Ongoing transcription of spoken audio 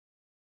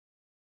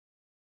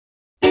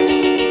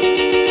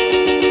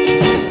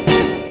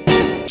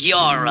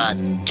You're a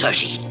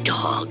dirty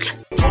dog.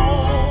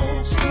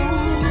 Old school,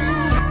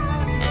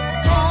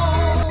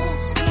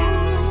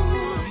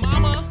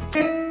 mama.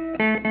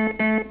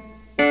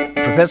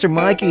 Professor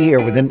Mikey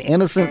here with an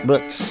innocent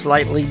but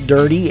slightly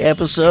dirty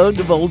episode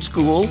of Old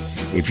School.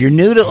 If you're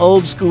new to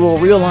Old School,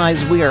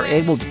 realize we are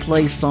able to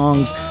play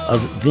songs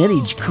of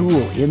vintage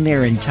cool in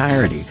their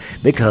entirety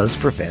because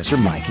Professor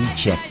Mikey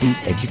checked the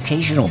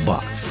educational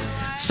box.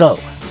 So,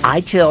 I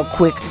tell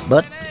quick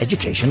but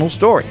educational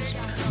stories.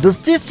 The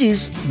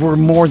 50s were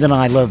more than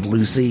I Love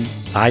Lucy,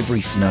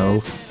 Ivory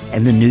Snow,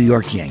 and the New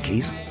York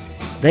Yankees.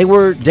 They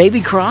were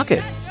Davy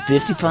Crockett,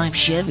 55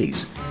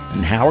 Chevys,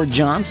 and Howard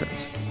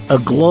Johnsons. A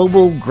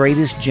global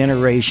greatest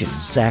generation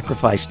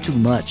sacrificed too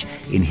much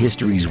in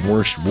history's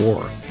worst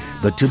war.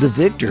 But to the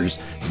victors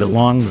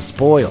belong the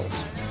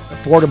spoils.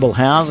 Affordable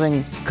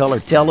housing,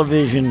 color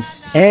television,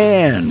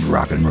 and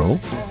rock and roll.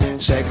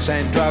 Sex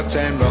and drugs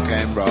and rock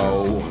and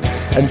roll.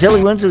 Until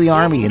he went to the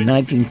Army in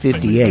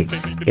 1958,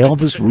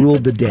 Elvis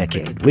ruled the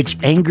decade, which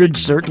angered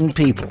certain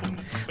people.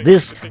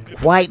 This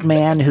white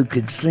man who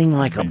could sing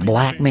like a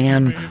black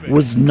man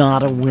was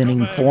not a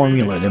winning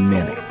formula to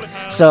many.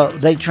 So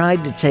they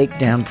tried to take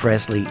down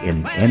Presley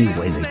in any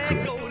way they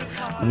could.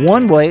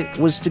 One way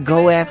was to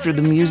go after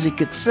the music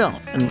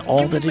itself and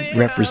all that it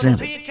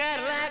represented.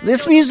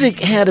 This music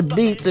had a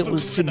beat that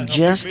was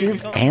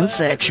suggestive and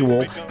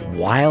sexual,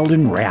 wild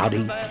and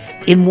rowdy.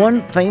 In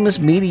one famous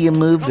media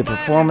move, the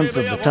performance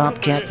of the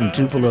Top Cat from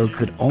Tupelo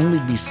could only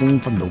be seen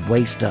from the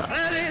waist up.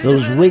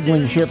 Those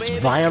wiggling hips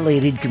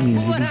violated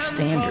community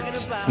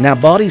standards. Now,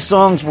 bawdy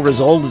songs were as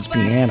old as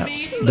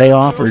pianos. They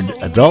offered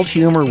adult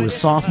humor with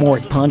sophomore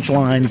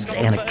punchlines,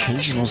 and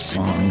occasional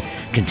song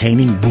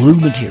containing blue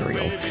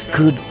material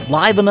could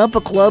liven up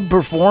a club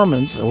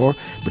performance or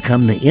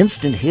become the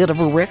instant hit of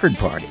a record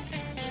party.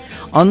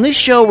 On this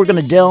show, we're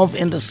going to delve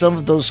into some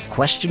of those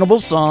questionable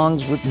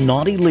songs with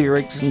naughty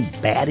lyrics and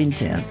bad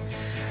intent.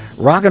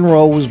 Rock and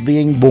roll was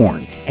being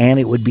born, and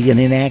it would be an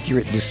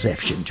inaccurate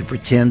deception to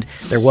pretend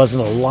there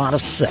wasn't a lot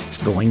of sex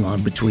going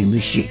on between the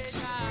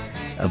sheets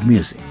of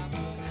music.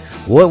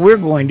 What we're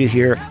going to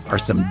hear are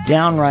some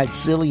downright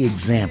silly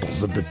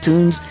examples of the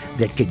tunes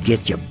that could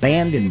get you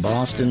banned in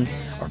Boston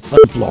or fun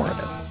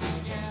Florida.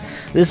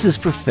 This is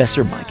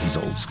Professor Mikey's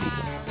Old School.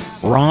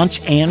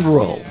 Raunch and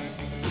roll.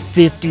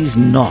 50s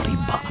naughty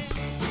bop.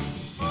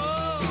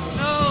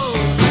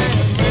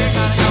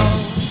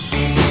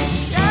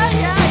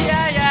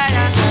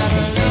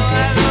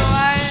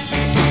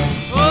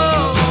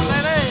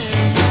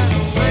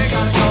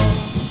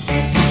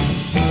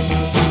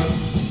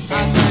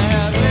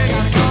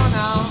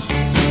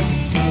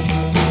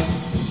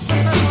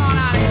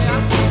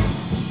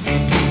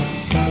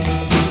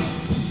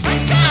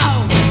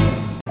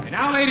 And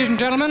now, ladies and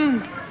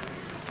gentlemen,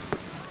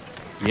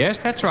 yes,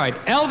 that's right,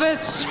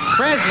 Elvis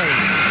Presley.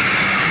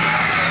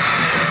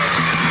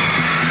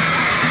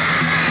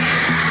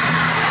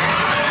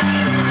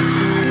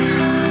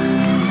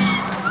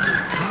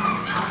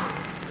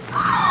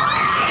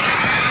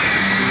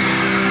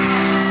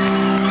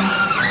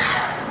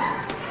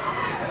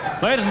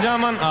 Ladies and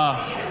gentlemen,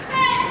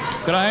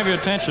 could I have your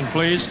attention,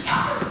 please?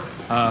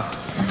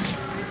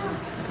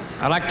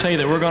 I'd like to tell you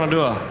that we're going to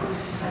do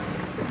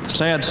a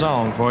sad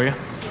song for you.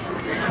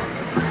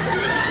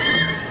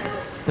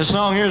 This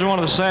song here is one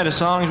of the saddest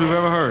songs we've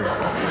ever heard.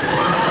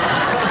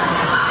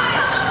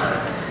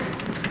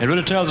 It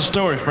really tells a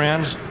story,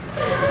 friends.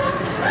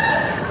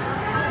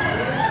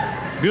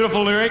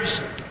 Beautiful lyrics.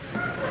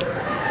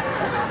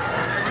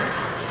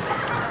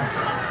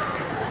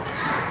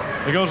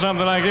 It goes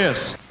something like this.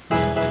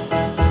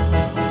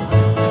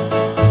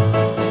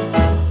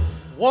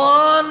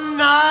 One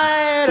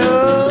night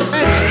of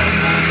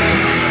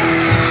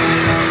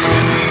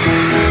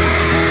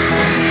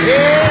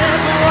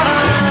is what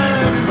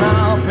I'm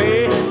now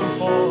paying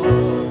for.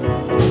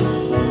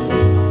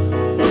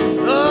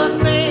 The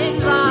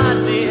things I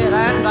did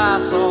and I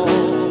saw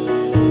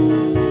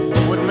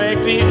would make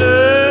the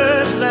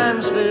earth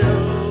stand still.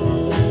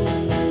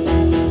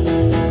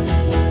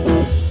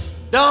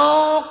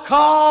 Don't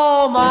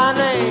call my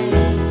name.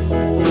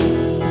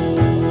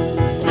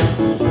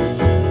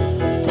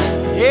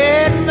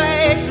 It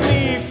makes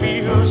me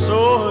feel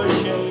so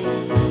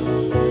ashamed.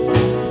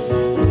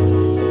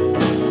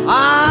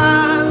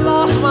 I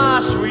lost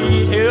my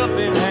sweet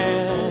helping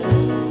hand.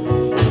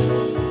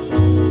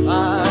 I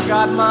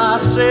got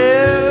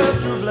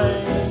myself to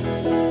blame.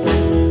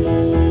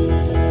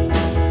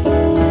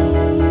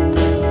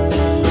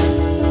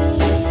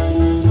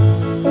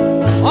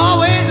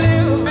 Always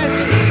live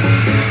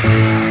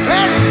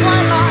very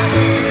quiet life.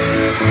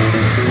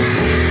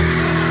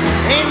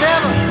 Ain't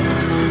never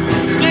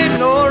did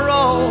no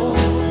wrong.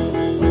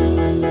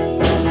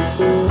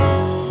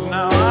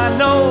 Now I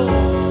know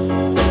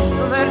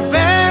that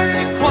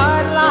very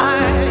quiet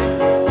life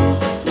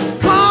is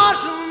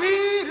costing me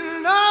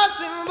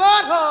nothing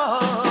but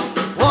harm.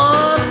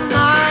 One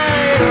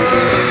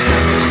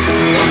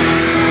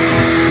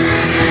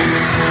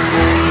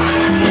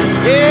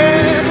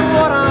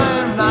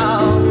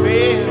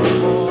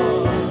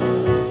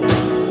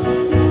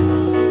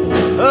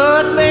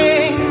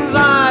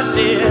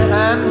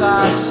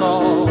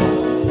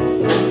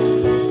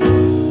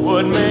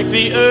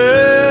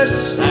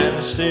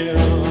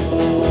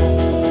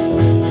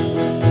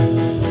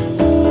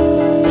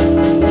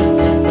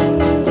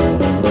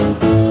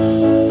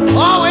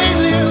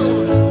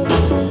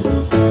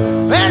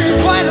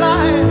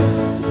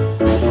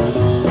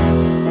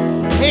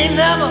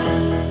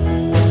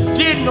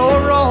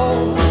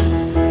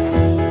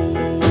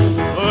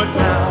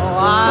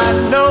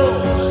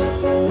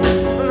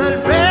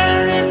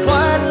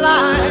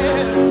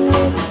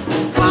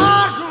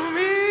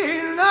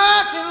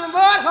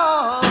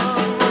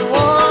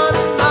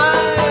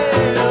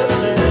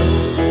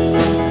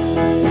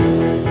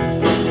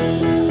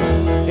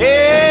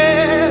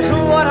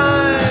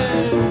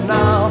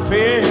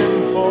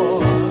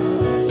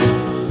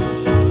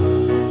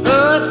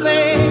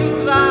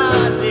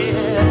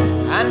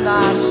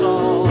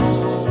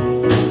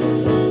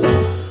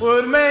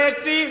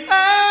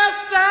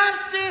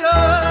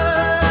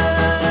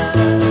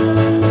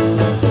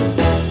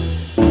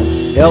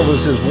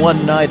Elvis's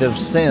One Night of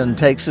Sin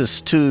takes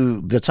us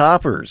to the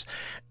Toppers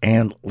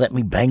and Let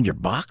Me Bang Your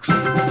Box. Well,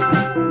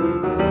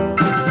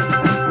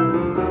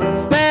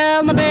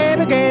 my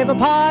baby gave a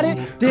party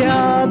the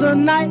other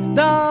night.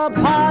 The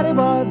party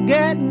was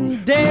getting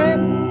dead.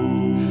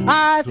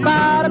 I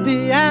spied a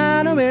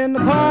piano in the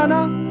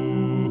corner,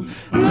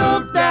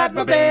 looked at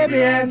my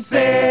baby and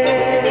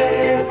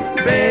said,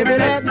 baby,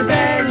 let me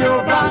bang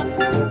your box.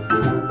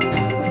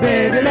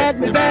 Baby, let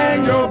me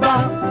bang your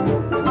box.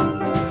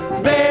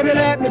 Baby,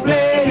 let me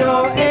play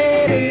your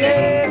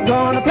 88.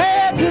 Gonna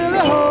play it till the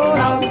whole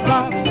house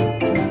rocks.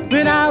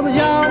 When I was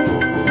young,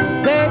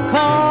 they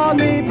called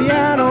me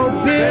Piano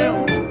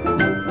Bill.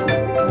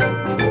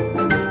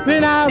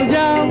 When I was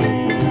young,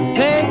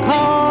 they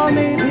called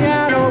me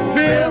Piano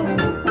Bill.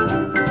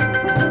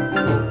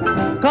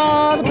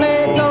 'Cause I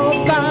played so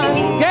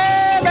fine,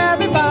 gave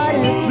everybody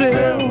a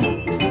thrill.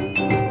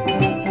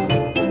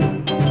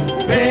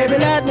 Baby,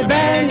 let me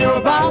bang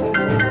your box.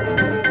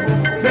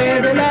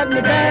 Baby, let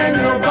me bang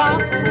your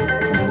box.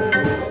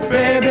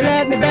 Baby,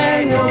 let me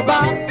bang your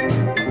box.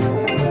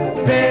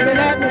 Baby,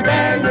 let me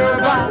bang your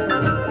box.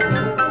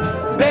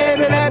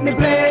 Baby, let me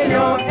play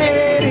your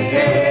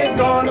 88.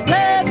 Gonna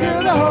play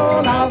till the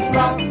whole house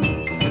rocks.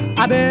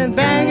 I've been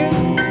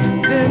banging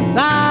since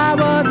I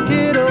was a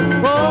kid of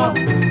 4.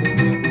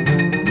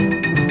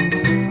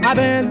 I've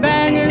been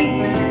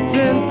banging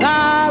since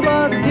I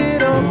was a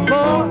kid of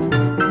 4.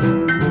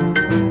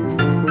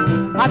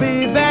 I'll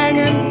be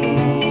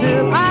banging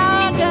till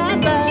I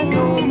can't bang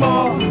no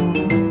more.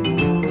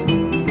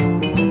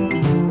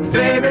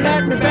 Baby,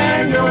 let me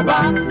bang your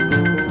box.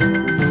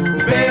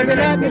 Baby,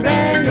 let me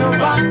bang your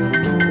box.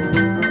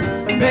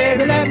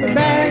 Baby, let me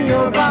bang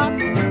your box.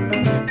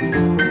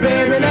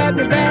 Baby, let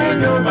me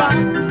bang your box.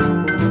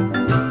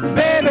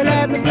 Baby,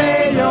 let me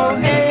play your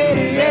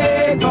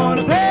 88.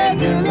 Gonna play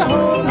till the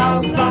whole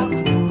house rocks.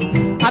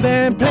 I've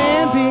been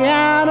playing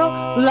piano,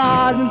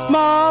 large and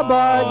small,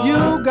 but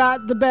you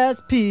got the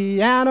best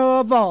piano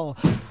of all.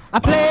 I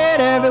played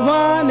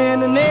everyone in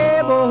the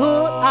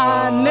neighborhood.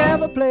 I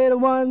never played the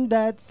one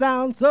that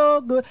sounds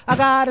so good. I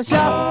got a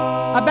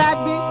shuffle, a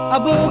backbeat, a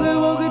boogie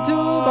woogie too.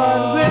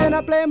 But when I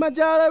play my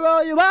jolly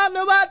roll, you won't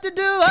know what to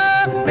do.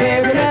 Oh,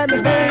 baby, let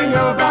me bang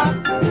your box.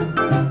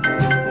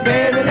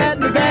 Baby, let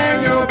me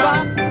bang your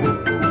box.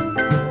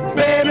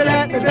 Baby,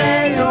 let me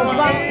bang your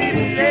box.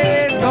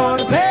 It's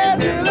gonna play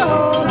till the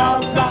whole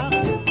house rocks.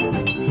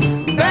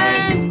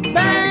 Bang,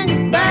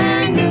 bang,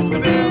 bang, Mr.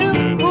 Bill.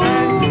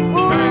 Ooh,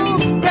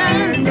 ooh,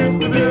 bang,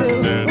 Mr. Bill.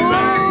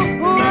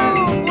 Ooh,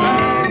 ooh,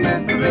 ooh,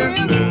 Mr. Bill.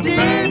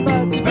 Gee,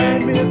 but you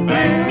bang me a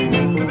bang,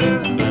 Mr.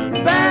 Bill.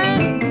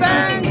 Bang,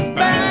 bang,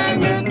 bang,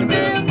 Mr.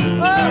 Bill.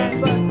 Oh,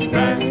 but you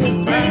bang me a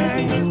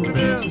bang, Mr.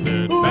 Bill.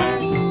 Ooh,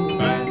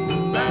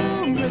 bang,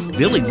 bang, Mr. Bill.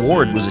 Billy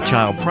Ward was a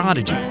child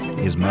prodigy.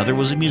 His mother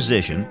was a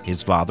musician,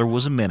 his father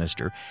was a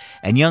minister,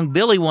 and young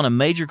Billy won a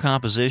major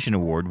composition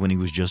award when he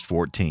was just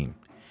 14.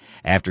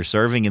 After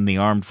serving in the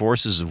armed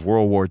forces of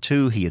World War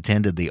II, he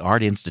attended the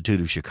Art Institute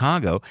of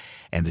Chicago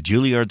and the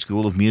Juilliard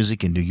School of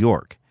Music in New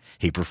York.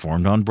 He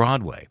performed on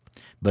Broadway.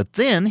 But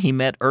then he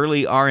met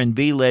early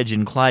R&B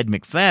legend Clyde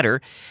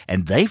McPhatter,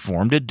 and they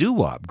formed a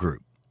doo-wop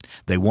group.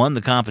 They won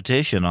the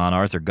competition on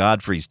Arthur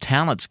Godfrey's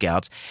Talent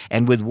Scouts,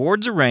 and with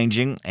Ward's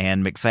arranging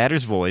and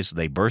McPhatter's voice,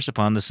 they burst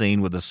upon the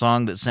scene with a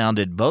song that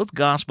sounded both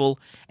gospel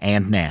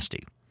and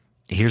nasty.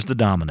 Here's the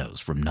Dominoes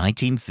from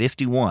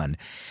 1951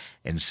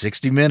 and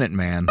 60 Minute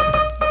Man.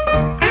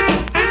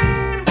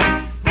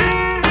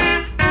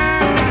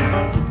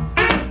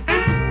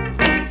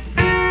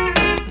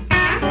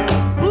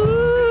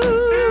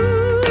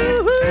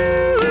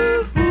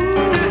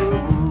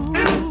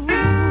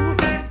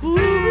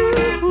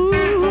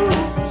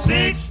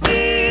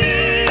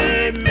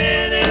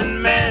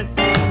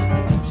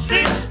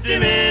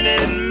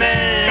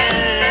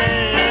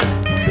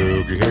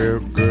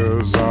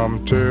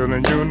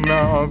 Telling you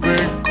now,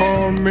 they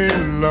call me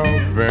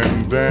love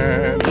and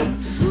dad.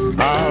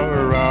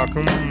 I'll rock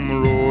 'em,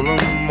 roll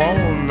 'em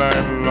all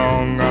night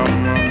long.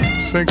 I'm a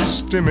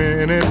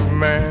 60-minute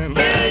man.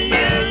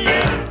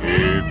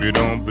 If you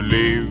don't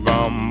believe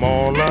I'm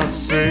all I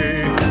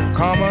say,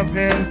 come up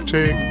and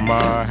take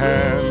my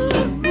hand.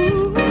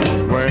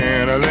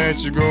 When I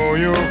let you go,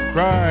 you'll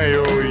cry,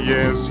 oh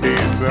yes,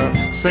 he's a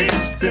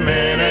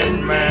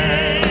 60-minute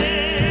man.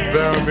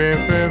 There'll be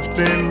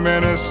 15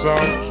 minutes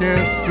of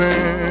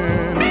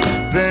kissing.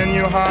 Then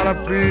you holler,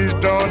 please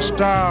don't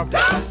stop.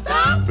 Don't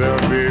stop.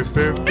 There'll be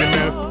 50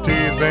 minutes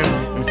teasing,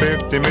 and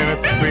 50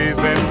 minutes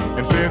squeezing,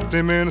 and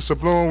 50 minutes of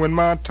blowing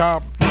my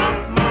top.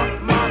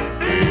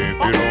 If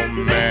your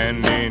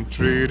man ain't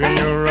treating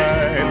you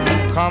right,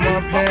 come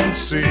up and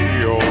see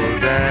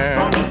old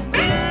dad.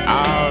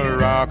 I'll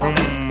rock 'em,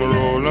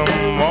 roll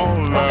 'em all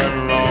night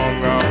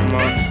long. I'm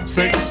a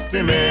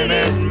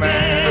 60-minute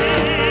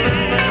man.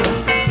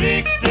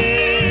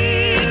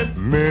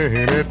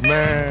 60-minute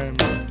man.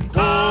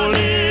 Call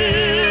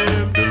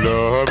him the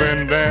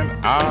loving that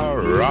I'll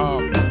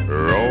rock,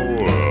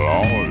 roll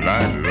all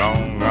night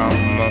long.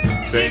 I'm a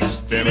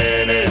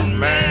 60-minute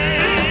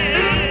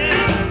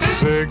man.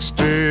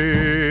 60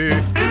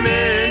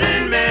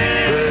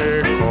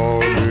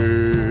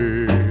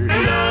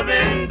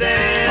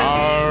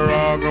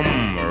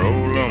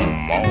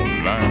 all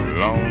night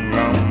long.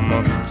 I'm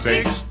a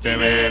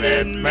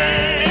 60-minute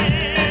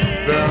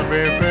man. There'll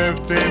be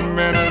 15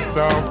 minutes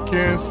of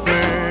kissing.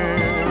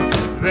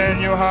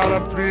 Then you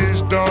holler,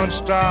 please don't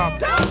stop.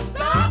 Don't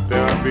stop.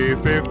 There'll be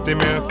 50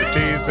 minutes of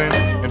teasing,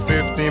 and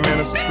 50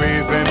 minutes of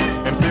squeezing,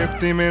 and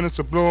 50 minutes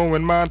of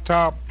blowing my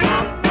top.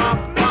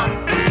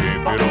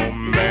 If your old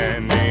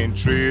man ain't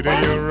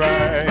treating you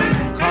right,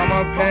 come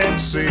up and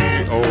see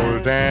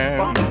old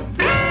Dan.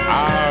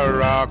 I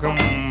rock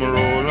 'em,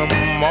 roll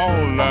 'em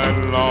all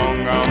night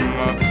long. I'm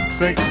a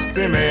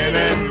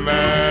 60-minute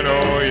man,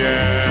 oh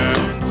yeah.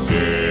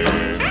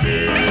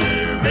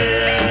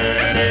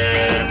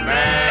 60-minute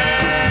man.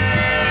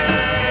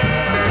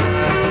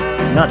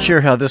 Not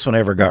sure how this one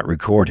ever got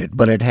recorded,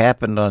 but it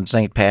happened on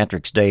St.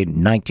 Patrick's Day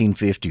in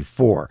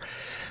 1954.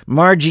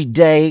 Margie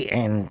Day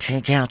and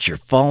Take Out Your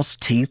False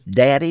Teeth,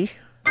 Daddy.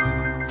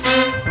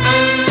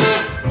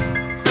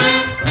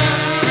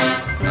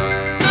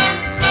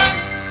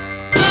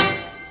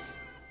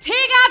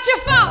 Take out your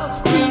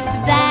false teeth,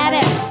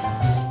 Daddy.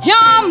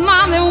 Your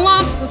mommy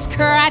wants to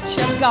scratch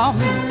your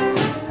gums.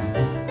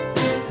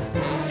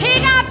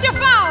 Take out your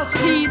false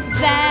teeth,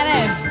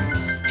 Daddy.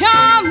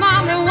 Your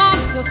mommy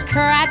wants to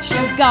scratch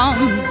your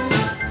gums.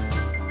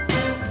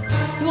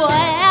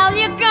 Well,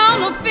 you're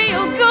gonna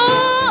feel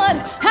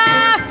good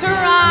after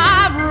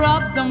I've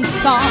rubbed them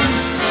some.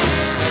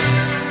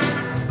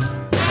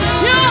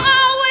 You're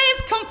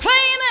always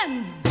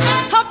complaining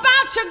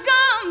about your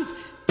gums.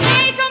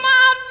 Take them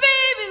out,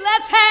 baby,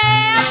 let's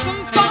have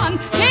some fun.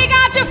 Take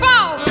out your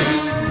false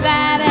teeth,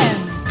 Daddy.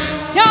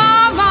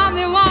 Your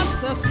mommy wants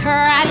to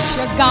scratch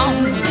your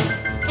gums.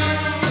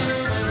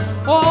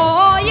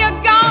 Oh, you're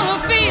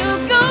gonna feel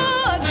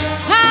good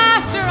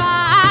after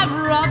I've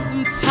rubbed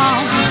them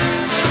some.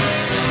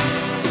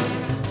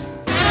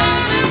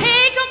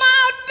 Take them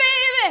out,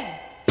 baby.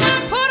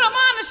 Put them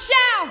on the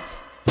shelf.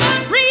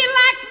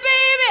 Relax,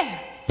 baby.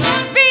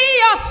 Be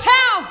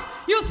yourself.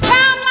 You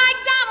sound like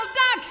Donald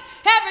Duck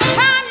every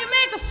time you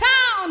make a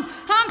sound.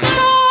 I'm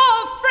so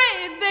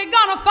afraid they're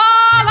gonna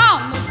fall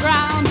on the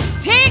ground.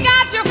 Take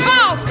out your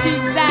false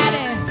teeth,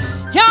 Daddy.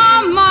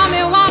 Your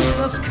mommy wants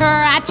to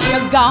scratch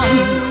your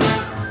gums.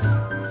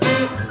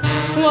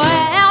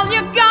 Well,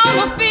 you're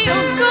gonna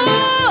feel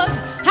good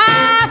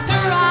after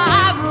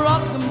I've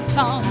rubbed them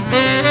some.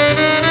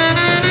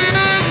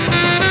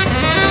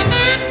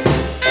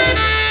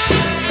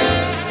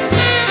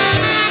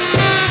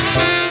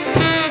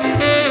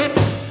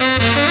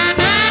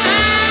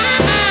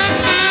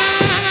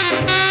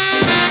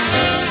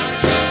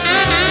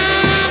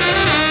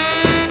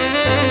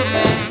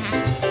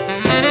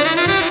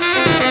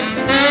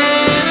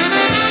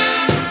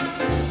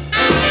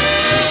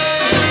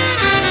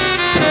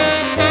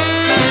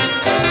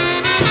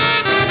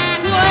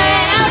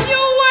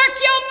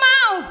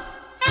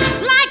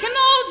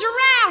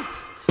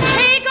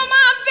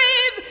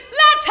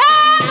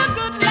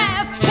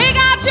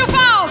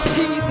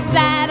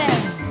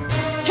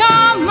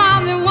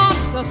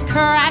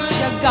 Scratch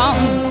your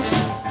gums.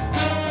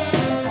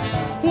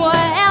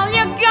 Well,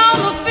 you're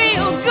gonna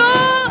feel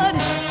good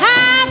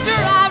after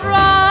I've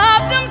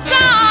rubbed them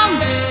some.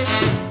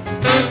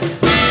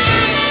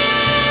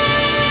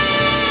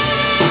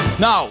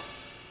 Now,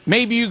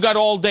 maybe you got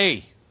all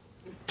day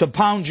to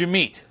pound your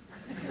meat,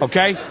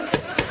 okay?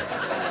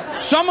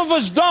 Some of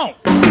us don't.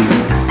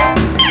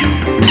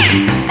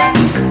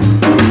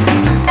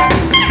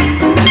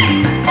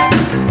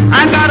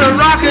 I got a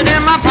rocket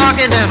in my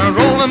pocket and a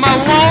roll in my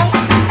wall.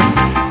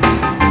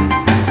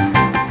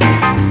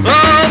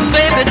 Oh,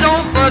 baby,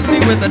 don't fuzz me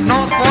with a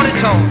North 40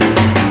 tone.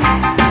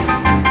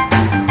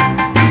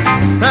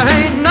 There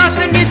ain't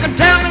nothing you can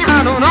tell me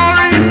I don't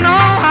already know.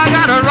 I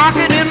got a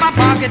rocket in my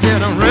pocket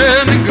and I'm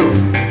ready to go.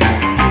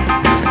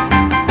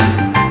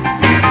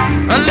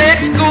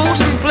 Let's go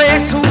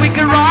someplace so we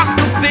can rock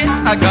a bit.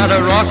 I got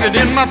a rocket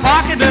in my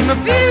pocket and the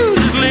fuse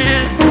is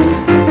lit.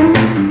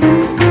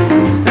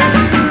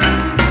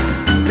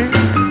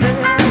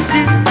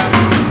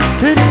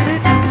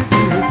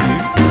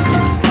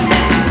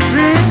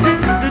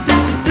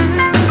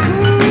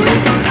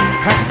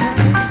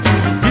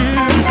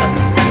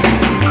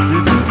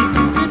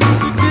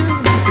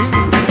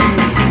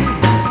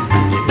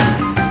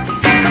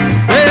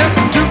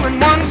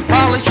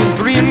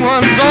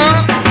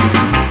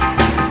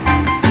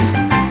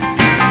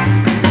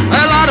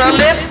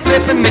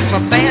 Make my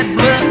bad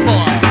blood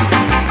boil.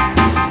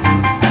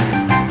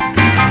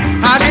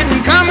 I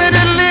didn't come here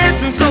to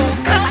listen, so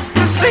cut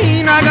the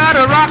scene. I got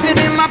a rocket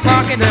in my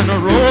pocket and a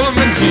roll of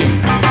my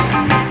jeans.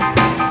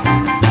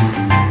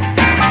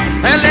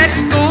 And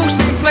let's go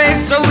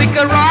someplace so we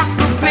can rock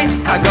a bit.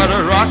 I got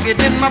a rocket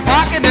in my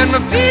pocket and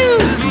the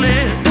fuse is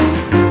lit.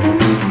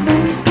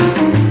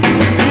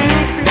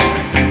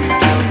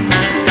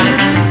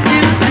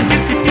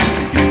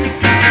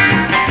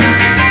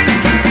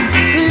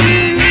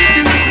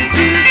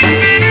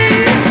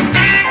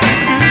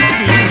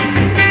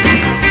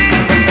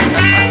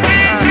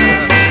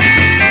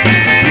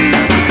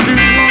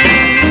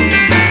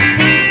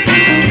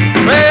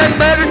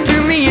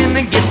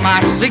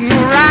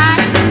 Signal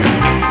right.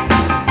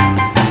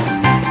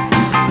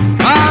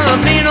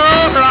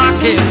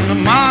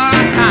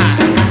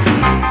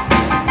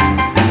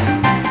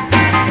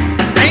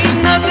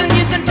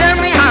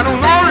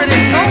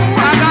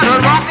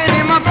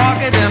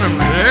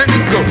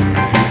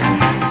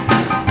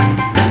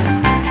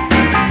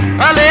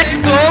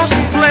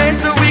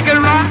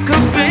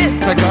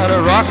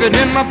 rocket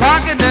in my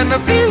pocket and the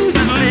fuse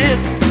is lit.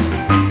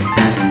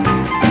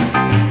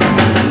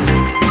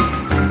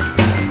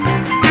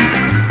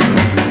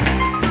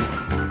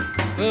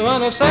 Well,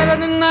 on a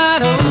Saturday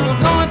night, oh, we're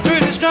going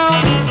pretty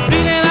strong,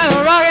 feeling like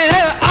a rocket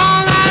head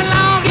all night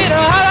long. Get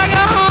a hot, I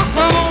go home.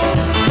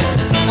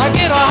 I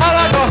get a hot,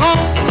 I go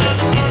home.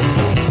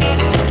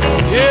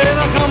 Yeah,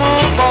 now come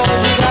on,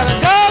 boys, you gotta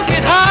go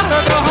get hot, I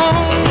go home.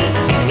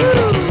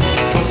 Woo.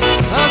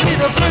 I see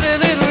the pretty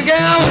little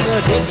gal with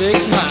a good big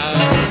smile.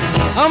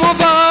 Come on,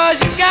 boys,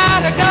 you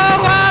gotta go.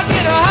 I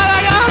get a hot, I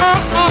go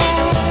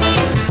home.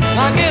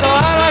 I get a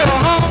hot, I go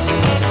home.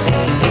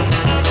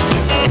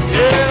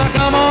 Yeah, now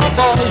come on,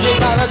 boys, you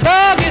gotta go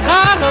get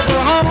hot, I go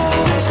home.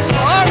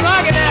 Oh,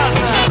 rock it out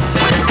now.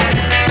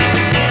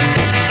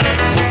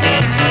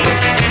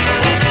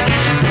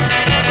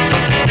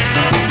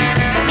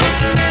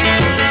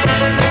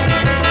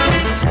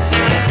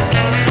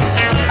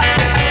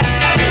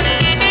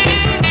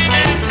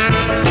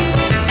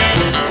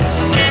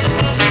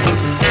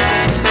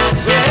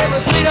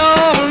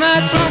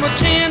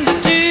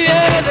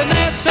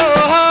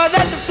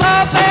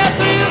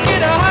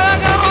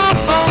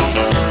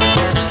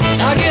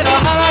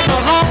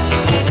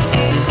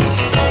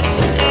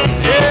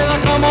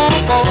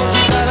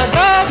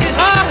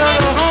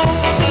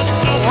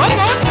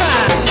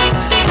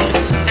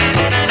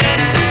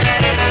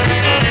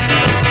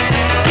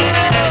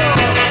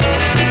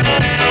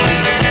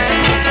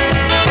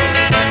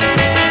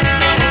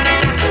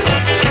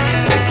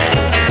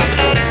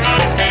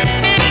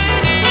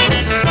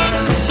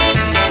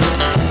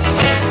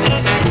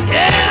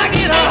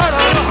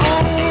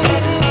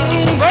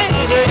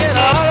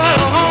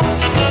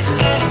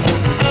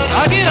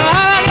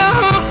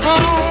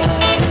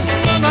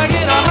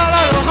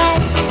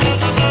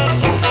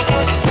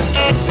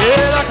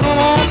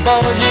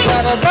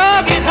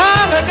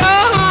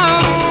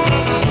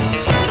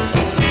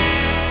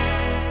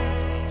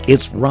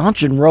 It's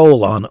Raunch and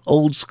Roll on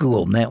Old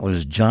School, and that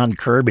was John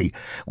Kirby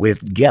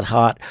with Get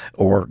Hot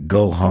or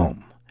Go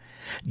Home.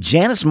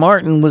 Janis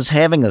Martin was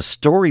having a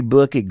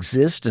storybook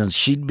existence.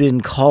 She'd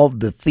been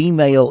called the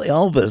female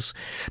Elvis,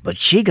 but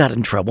she got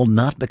in trouble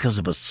not because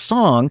of a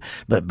song,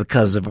 but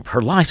because of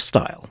her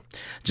lifestyle.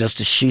 Just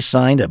as she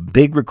signed a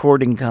big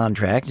recording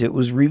contract, it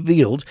was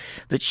revealed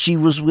that she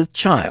was with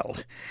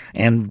child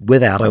and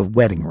without a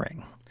wedding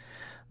ring.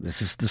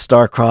 This is the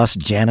star-crossed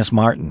Janis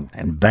Martin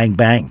and Bang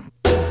Bang.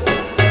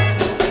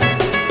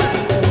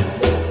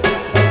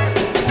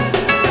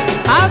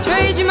 I'll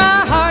trade you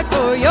my heart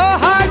for your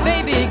heart,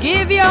 baby.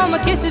 Give you all my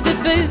kisses to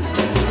boot.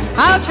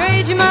 I'll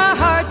trade you my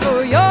heart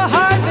for your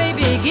heart,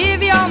 baby.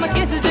 Give you all my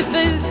kisses to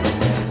boot.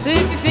 So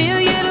if you feel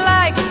you'd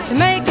like to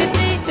make a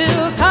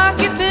deal, cock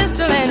your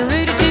pistol and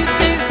root a toot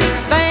toot.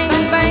 Bang,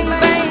 bang,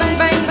 bang, bang,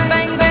 bang,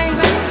 bang, bang.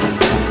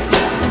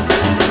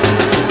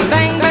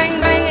 Bang,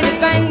 bang, bang, and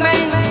bang,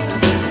 bang.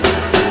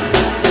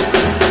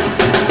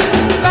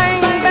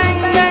 Bang, bang,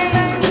 bang.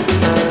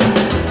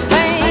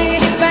 Bang,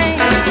 and bang.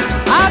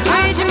 I'll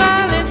trade you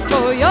my lips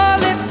for your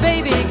lips,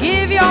 baby.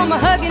 Give you all my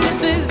hugging to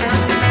boot.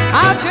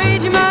 I'll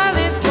trade you my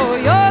lips for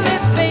your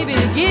lips, baby.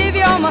 Give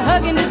you all my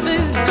hugging to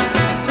boot.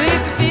 So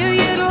if you feel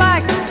you'd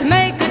like to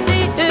make a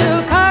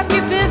deal, cock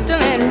your pistol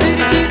and root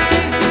a toot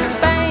toot.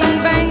 Bang,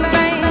 bang,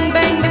 bang,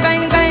 bang,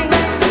 bang, bang.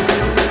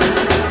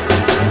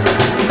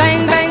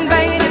 Bang, bang,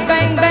 bang, and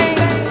bang, bang.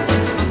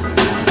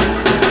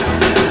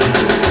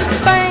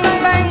 Bang,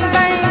 bang,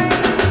 bang.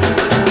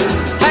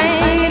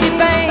 Bang, and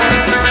bang.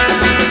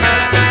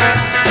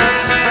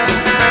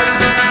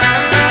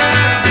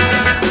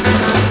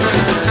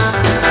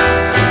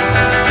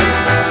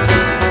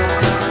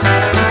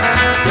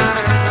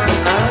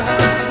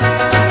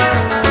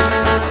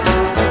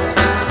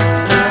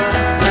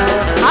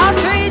 I'll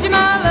trade you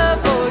my love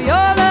for your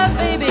love,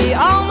 baby.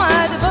 All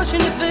my devotion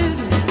to boot.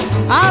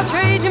 I'll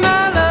trade you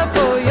my love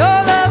for your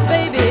love,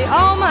 baby.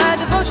 All my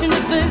devotion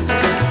to boot.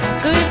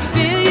 So if you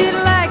feel you'd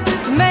like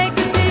to make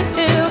a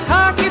deal,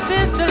 cock your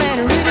pistol and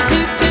root a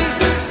toot toot.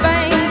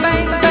 Bang,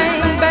 bang,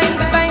 bang, bang,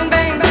 bang,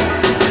 bang.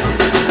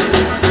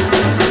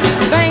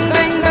 Bang,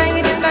 bang, bang,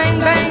 and bang,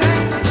 bang.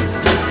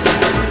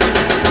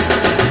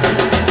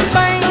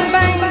 Bang,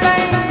 bang,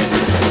 bang.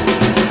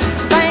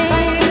 Bang,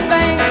 and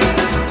bang.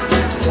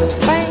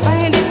 Bang,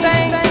 bang, and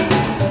bang.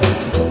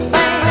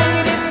 Bang,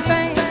 and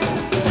bang.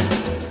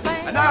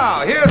 And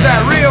now, here's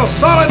that real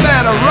solid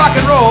man of rock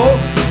and roll,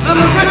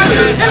 Little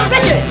Richard.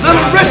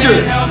 Little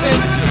Richard.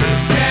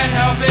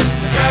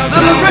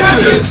 Little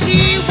Richard.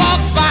 She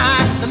walks by,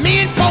 the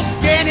men folks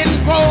getting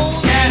gross.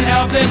 Can't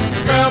help it,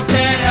 the girl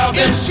can't help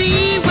If it.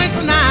 she went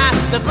tonight,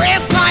 the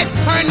bread slice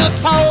turn to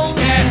toast.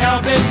 Can't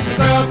help it, the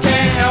girl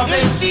can't help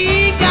If it.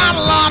 she got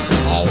a lot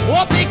of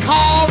what they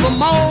call the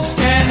most.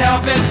 Can't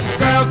help it, the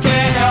girl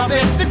can't help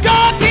it. The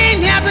girl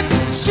can't help it,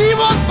 she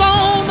was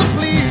born to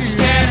please.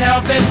 Can't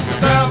help it,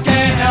 the girl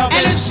can't help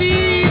And it. if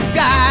she's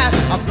got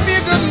a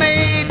figure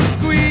made to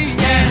squeeze,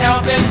 Can't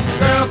help it,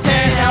 the girl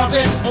can't help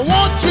it.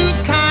 won't you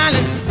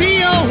kindly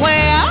be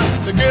aware?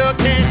 The girl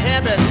can't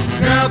help it.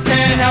 Girl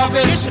can't help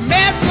it. If she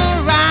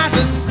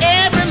mesmerizes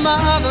every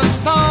mother's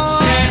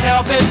son. Can't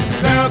help it,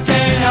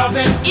 help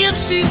it. If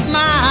she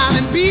smile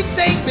and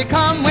beefsteak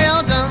become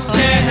well done.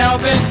 Can't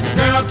help it,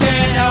 girl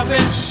can't help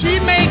it. She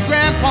make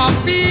grandpa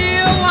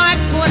feel like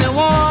 21.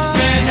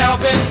 Can't help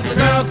it, the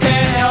girl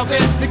can't help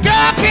it. The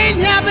girl can't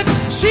help it,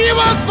 she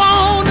was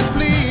born to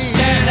please.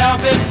 Can't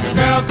help it, the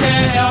girl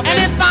can't help it.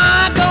 And if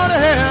I go to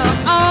her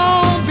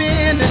on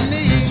bending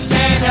knees.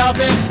 Can't help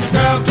it, the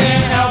girl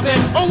can't help it.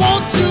 Oh,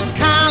 won't you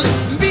kindly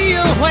be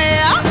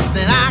aware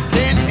that I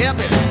can't help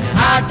it.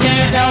 I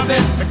can't help it.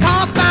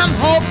 Because I'm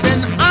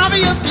hoping,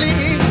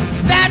 obviously,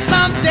 that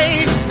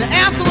someday the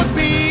answer would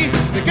be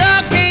the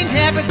girl can't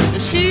help it,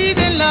 that she's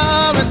in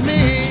love with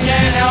me. She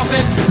can't help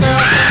it, the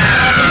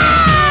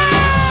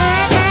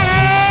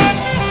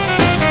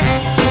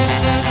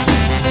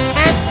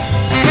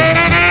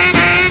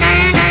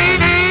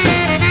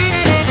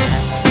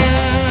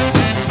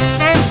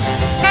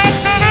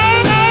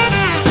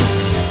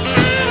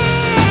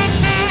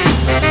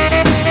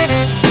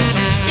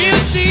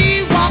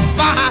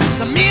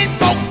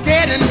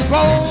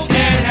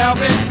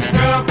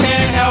girl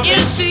can't help it.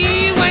 If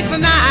she winks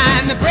an eye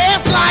and the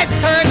breast lights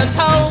turn to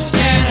toes.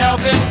 Can't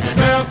help it, the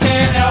girl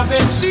can't help it.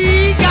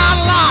 She got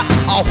a lot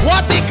of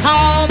what they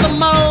call the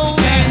moles.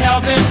 Can't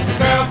help it,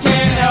 the girl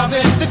can't help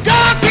it. The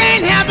girl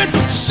can't help it,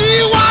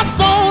 she was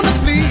born to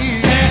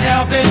please. Can't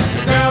help it,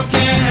 the girl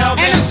can't help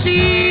it. And if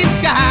she's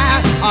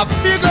got a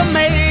figure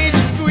made to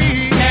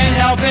squeeze. Can't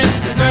help it,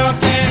 the girl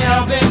can't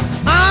help it.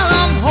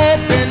 I'm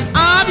hoping,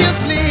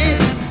 obviously,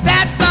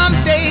 that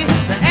someday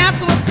the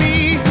answer will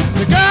be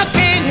the girl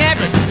can't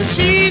help it, that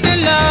she's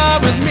in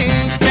love with me.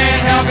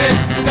 Can't help it,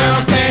 the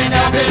girl can't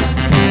help it.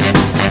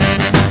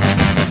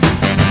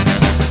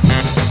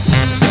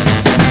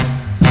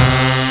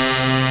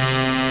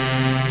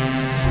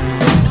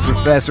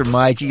 Professor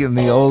Mikey in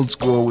the old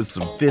school with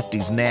some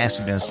 50s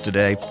nastiness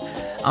today.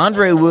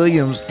 Andre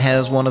Williams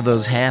has one of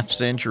those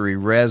half-century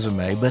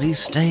resume, but he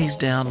stays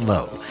down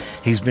low.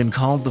 He's been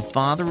called the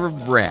father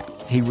of rap.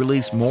 He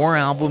released more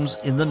albums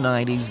in the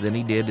 90s than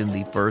he did in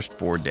the first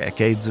 4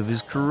 decades of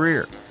his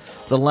career.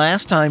 The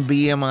last time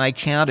BMI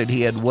counted,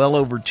 he had well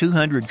over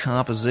 200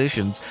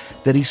 compositions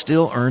that he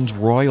still earns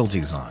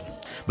royalties on.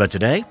 But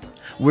today,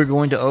 we're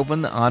going to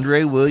open the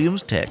Andre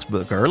Williams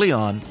textbook early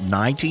on,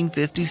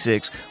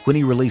 1956, when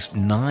he released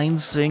 9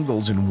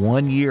 singles in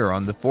 1 year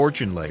on the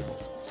Fortune label.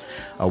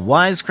 A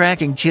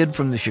wisecracking kid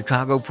from the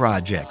Chicago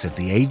projects at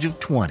the age of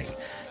 20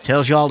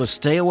 tells y'all to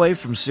stay away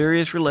from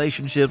serious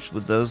relationships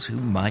with those who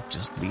might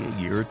just be a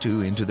year or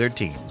two into their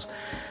teens.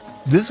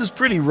 This is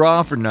pretty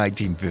raw for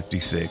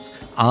 1956.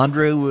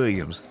 Andre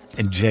Williams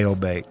and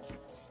Jailbait.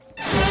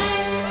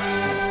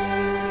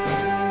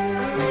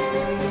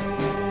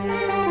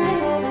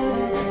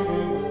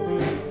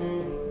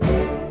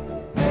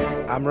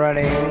 I'm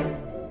running,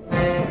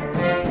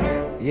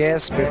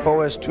 yes,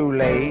 before it's too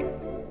late,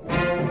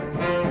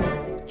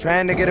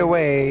 trying to get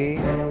away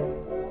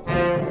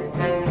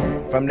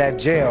from that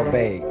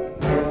jailbait.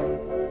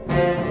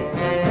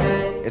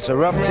 It's a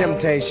rough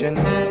temptation,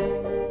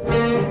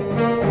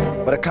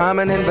 but a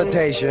common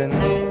invitation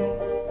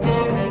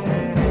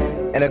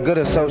and a good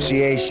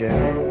association,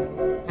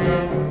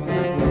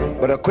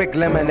 but a quick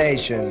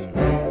elimination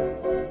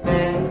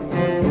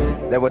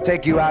that will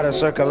take you out of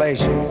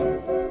circulation.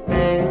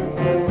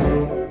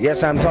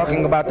 Yes, I'm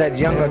talking about that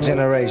younger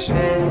generation.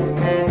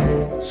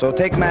 So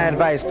take my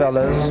advice,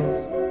 fellas.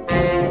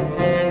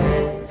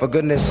 For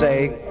goodness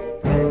sake,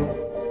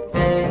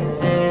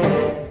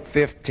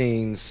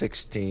 15,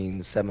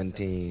 16,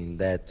 17,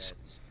 that's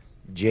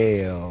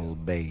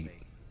jailbait.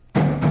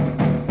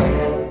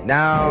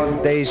 Now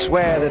they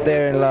swear that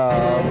they're in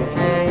love,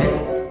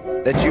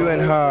 that you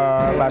and her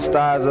are by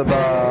stars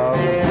above,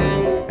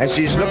 and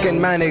she's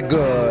looking mighty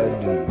good,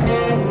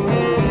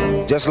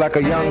 just like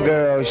a young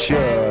girl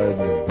should.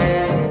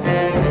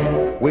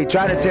 We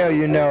try to tell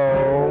you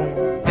no,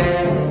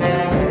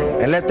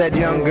 and let that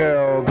young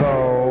girl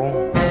go,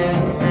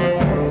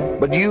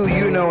 but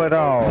you know it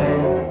all.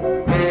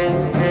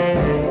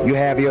 You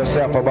have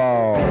yourself a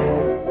ball,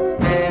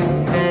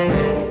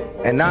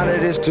 and now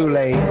that it's too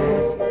late,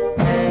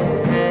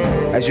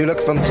 as you look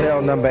from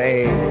cell number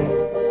 8,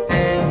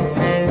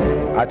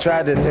 I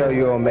tried to tell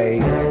your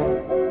mate,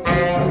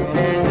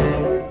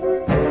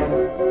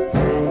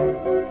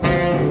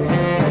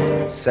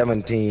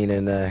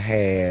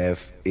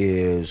 $17.5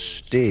 is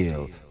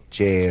still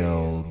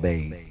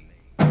jailbait.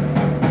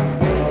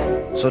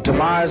 So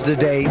tomorrow's the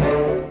date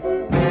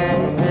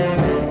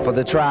for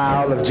the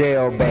trial of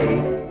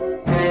jailbait,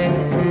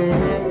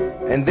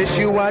 and this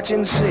you watch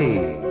and see.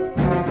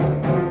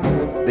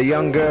 The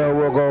young girl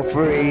will go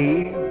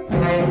free,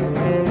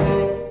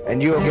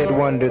 and you'll get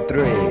 1 to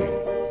 3.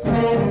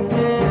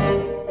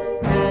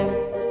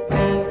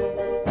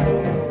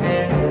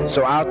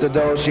 So out the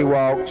door she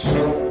walks,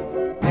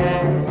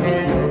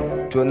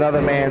 to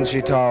another man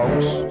she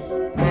talks.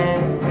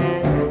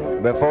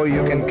 Before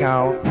you can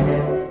count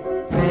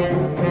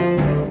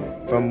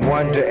from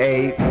 1 to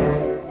 8,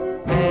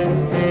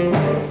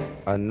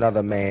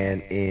 another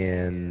man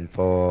in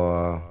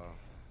for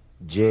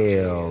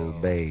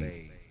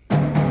jailbait.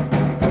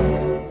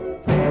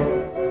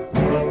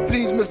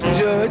 Please, Mr.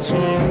 Judge, Judge,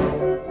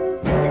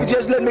 if you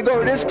just let me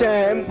go this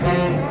time,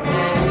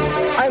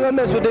 I ain't gonna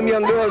mess with them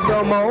young girls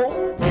no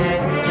more.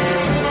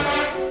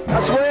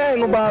 I swear I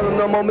ain't gonna bother them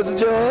no more, Mr.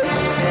 Judge.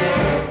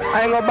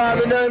 I ain't gonna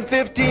bother none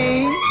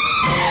 15.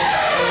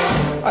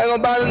 I ain't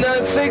gonna bother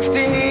none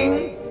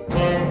 16. I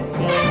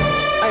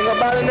ain't gonna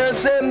bother none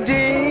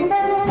 17. I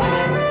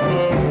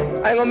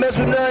ain't gonna mess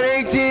with none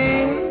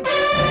 18.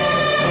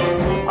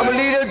 I'm gonna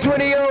leave them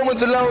 20-year-old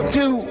ones alone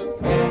too.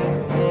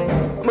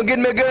 I'm gonna get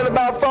me a girl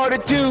about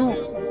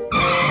 42.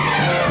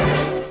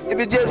 If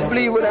you just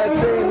believe what I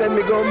say, let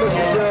me go,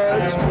 Mr.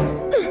 Judge.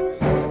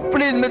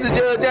 Please, Mr.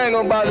 Judge, I ain't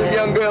gonna bother the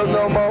young girls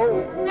no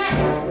more.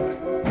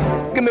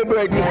 Give me a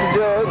break, Mr.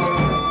 Judge.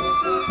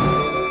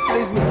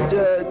 Please, Mr.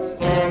 Judge.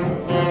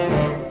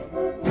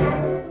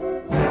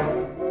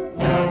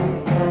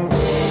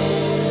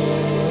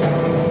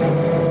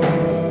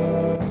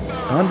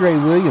 Andre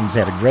Williams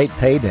had a great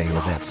payday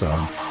with that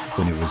song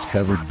when it was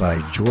covered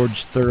by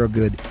George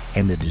Thorogood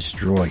and the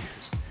Destroyers.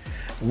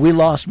 We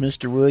lost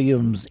Mr.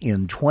 Williams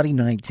in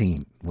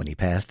 2019 when he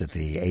passed at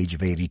the age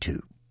of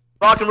 82.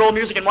 Rock and roll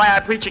music and why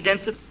I preach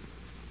against it,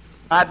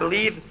 I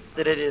believe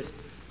that it is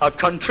a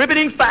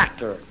contributing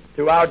factor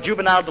to our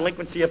juvenile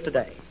delinquency of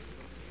today.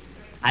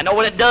 I know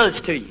what it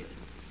does to you.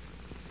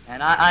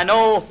 And I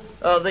know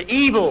the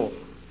evil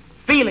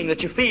feeling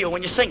that you feel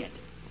when you sing it.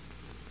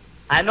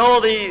 I know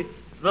the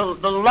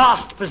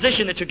lost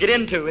position that you get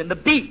into in the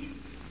beat.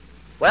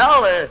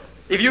 Well,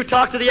 if you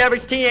talk to the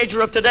average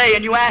teenager of today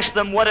and you ask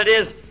them what it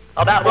is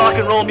about rock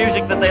and roll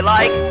music that they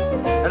like,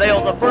 and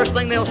the first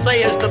thing they'll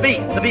say is the beat,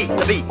 the beat,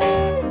 the beat.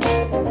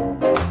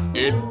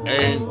 It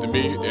ain't the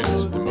beat,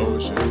 it's the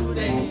motion.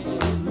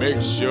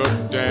 Makes your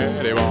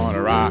daddy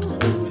wanna rock.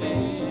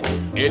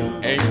 It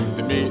ain't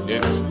the beat,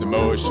 it's the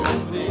motion.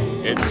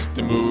 It's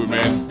the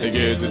movement that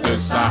gives it the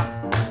sock.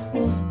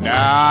 Now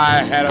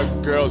I had a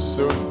girl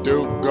so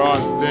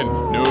doggone thin,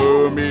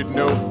 no meat,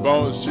 no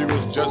bones, she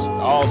was just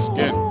all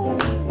skin.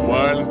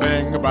 One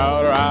thing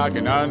about her I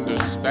can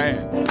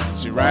understand,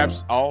 she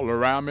wraps all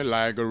around me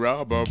like a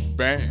rubber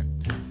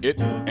band. It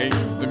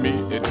ain't the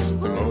meat, it's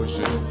the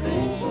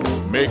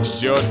motion,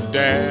 makes your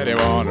daddy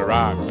wanna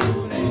rock.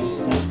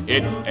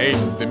 It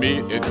ain't the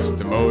meat, it's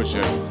the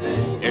motion,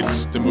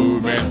 it's the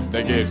movement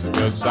that gives it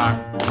the sock.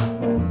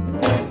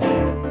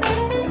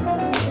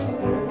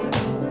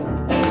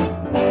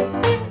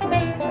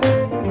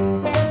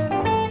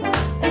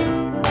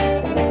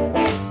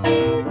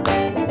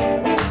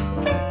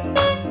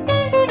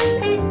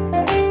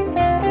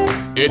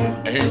 It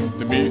ain't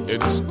the meat,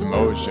 it's the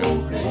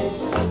motion,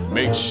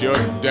 makes your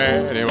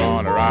daddy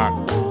wanna rock.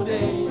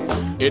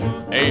 It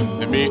ain't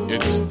the meat,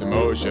 it's the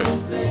motion,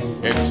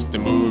 it's the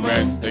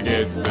movement that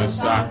gets the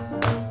sock.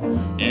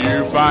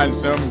 You find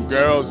some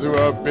girls who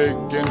are big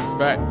and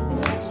fat,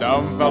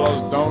 some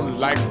fellows don't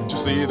like to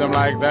see them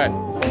like that,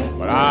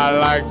 but I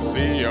like to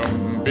see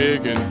them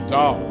big and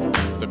tall.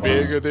 The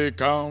bigger they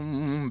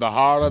come, the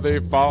harder they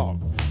fall.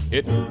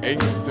 It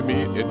ain't the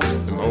meat, it's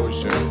the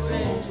motion,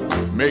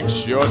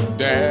 makes your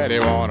daddy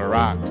wanna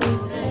rock.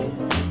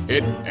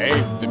 It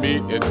ain't the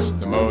meat, it's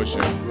the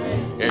motion,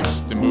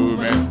 it's the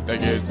movement that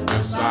gives it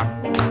the sock.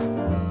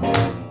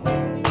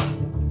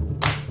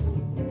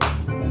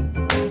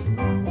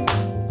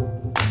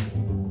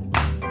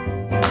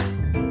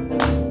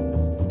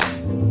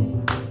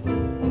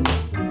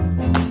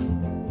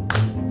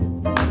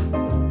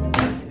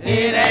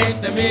 It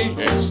ain't the meat,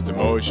 it's the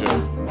motion.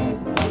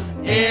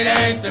 It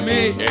ain't the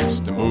meat, it's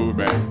the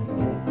movement.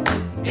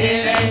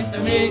 It ain't the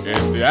meat,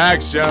 it's the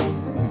action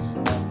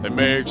that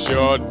makes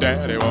your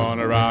daddy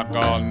wanna rock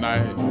all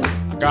night.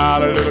 I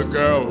got a little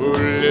girl who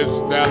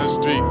lives down the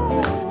street.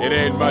 It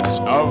ain't much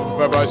of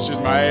her, but she's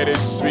mighty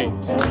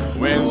sweet.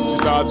 When she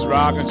starts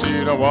rocking,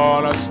 she don't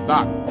wanna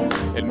stop.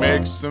 It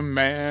makes a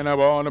man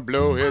wanna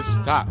blow his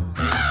top.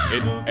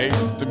 It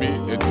ain't the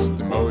meat, it's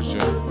the motion,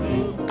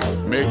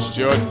 makes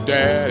your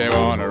daddy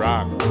wanna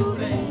rock.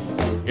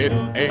 It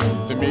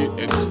ain't the meat,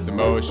 it's the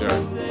motion,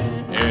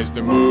 it's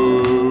the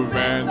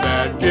movement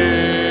that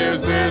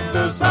gives it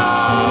the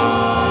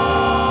sound.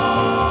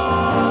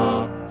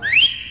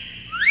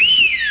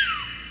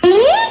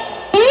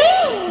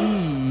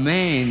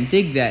 Man,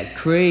 dig that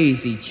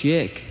crazy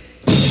chick.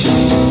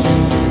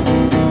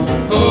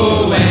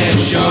 Who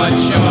wears short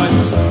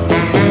shorts?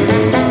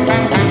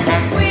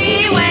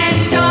 We wear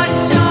short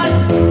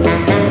shorts.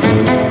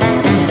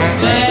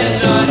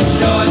 Let's on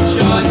short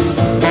shorts.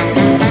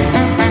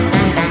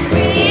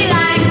 We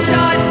like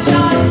short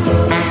shorts.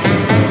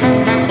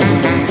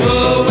 Who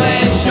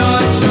wears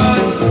short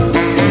shorts?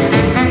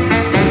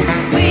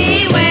 We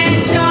wear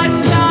short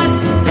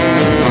shorts.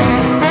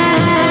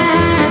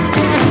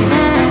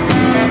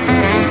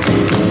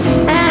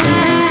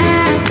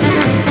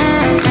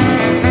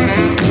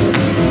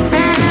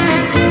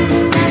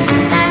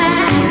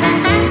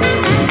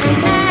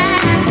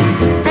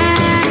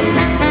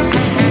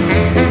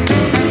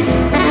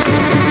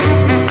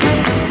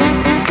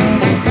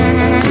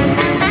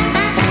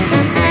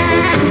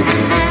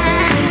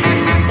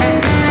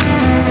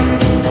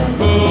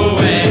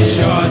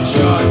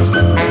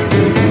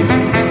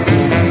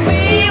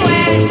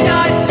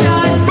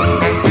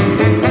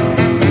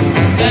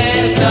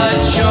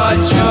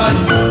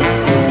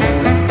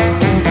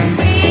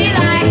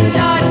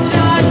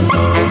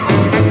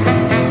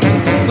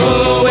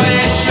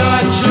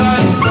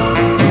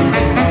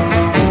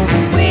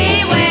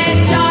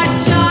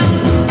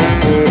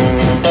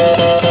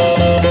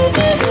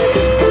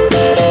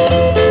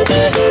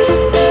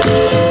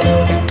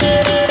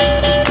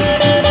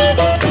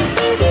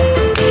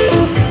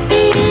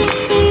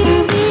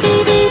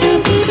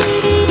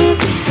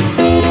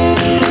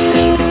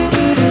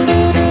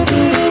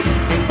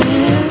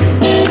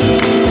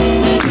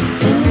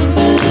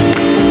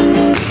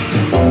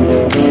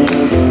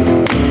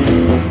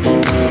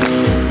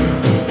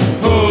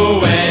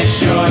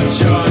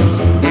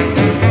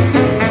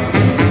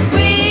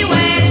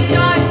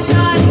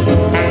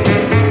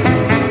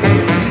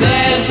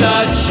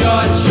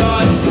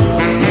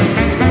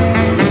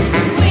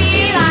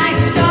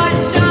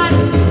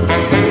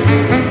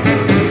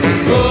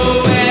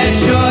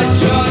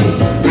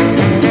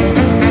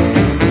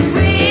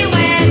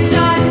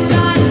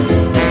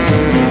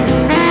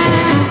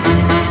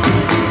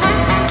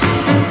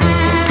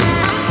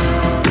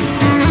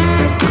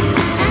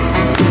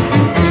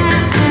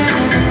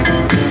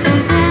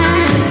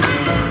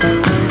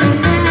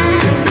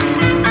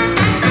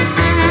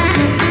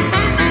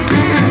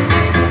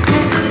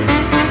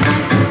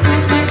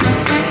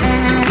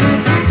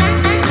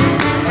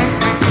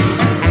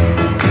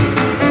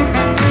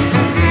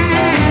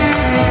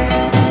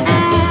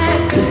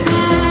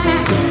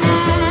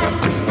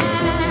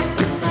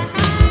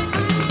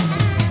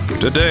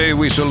 Today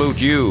we salute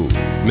you,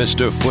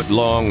 Mr.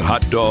 Footlong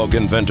Hot Dog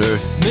Inventor.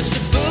 Mr.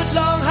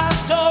 Footlong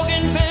Hot Dog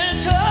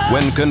Inventor.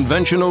 When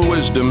conventional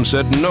wisdom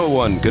said no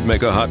one could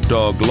make a hot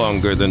dog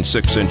longer than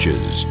 6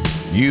 inches,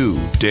 you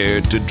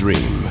dared to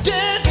dream.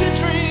 Dared to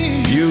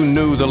dream. You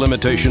knew the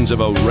limitations of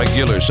a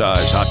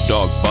regular-size hot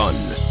dog bun,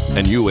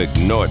 and you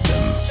ignored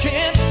them.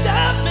 Can't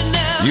stop me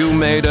now. You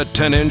made a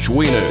 10-inch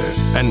wiener,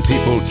 and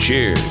people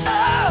cheered. Oh.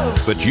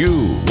 But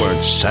you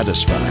weren't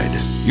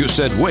satisfied. You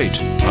said,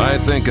 wait, I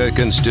think I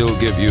can still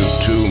give you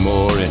 2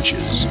 more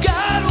inches.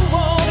 Gotta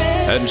want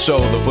it. And so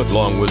the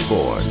footlong was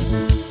born.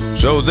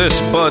 So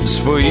this bud's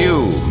for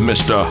you,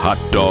 Mr. Hot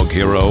Dog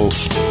Hero,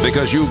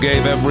 because you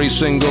gave every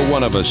single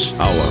one of us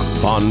our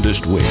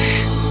fondest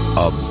wish,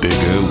 a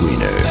bigger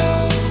wiener.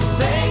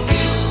 Thank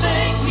you,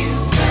 thank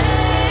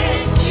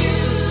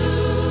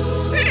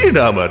you. And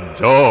I'm a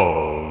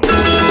dog.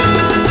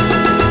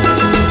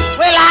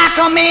 Well, I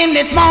come in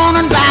this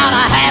morning about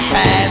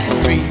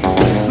 3:30.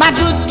 My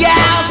good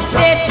gal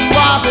said she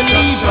was a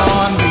leave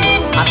on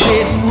me. I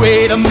said,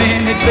 wait a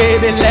minute,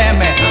 baby, let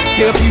me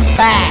help you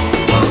pack.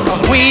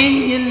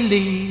 When you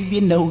leave,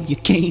 you know you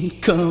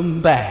can't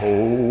come back.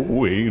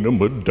 Oh, ain't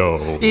I'm a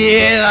dog.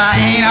 Yeah, I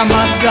ain't I'm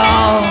a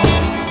dog.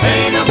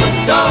 Ain't I'm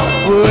a dog.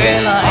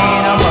 Well, I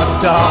ain't I'm a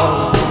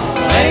dog.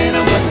 Ain't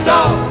I'm a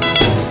dog.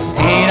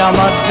 Ain't I'm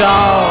a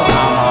dog.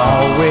 I'm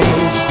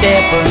always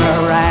stepping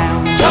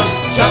around. Chuck,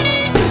 chuck,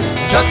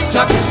 chuck,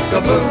 chuck,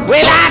 kaboom.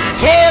 Well, I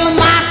tell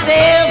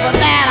myself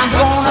that I'm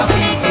gonna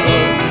be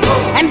good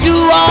and do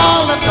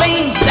all the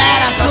things that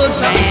a good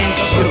man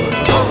should.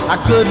 A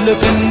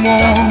good-looking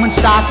woman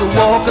starts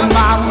walking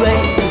my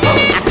way.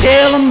 I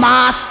tell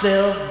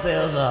myself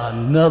there's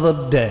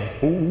another day.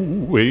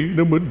 Oh, ain't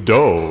I'm a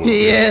dog.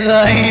 Yes,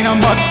 ain't I'm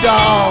a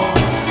dog.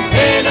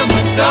 Ain't I'm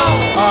a dog.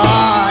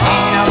 Oh,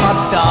 ain't I'm a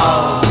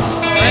dog.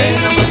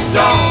 Ain't I'm a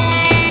dog.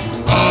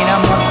 Ain't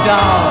I'm a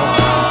dog.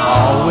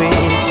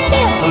 Always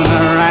stepping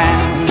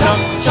around.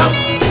 Chuck, chuck,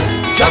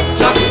 chuck,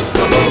 chuck,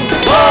 kaboom.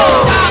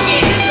 Oh!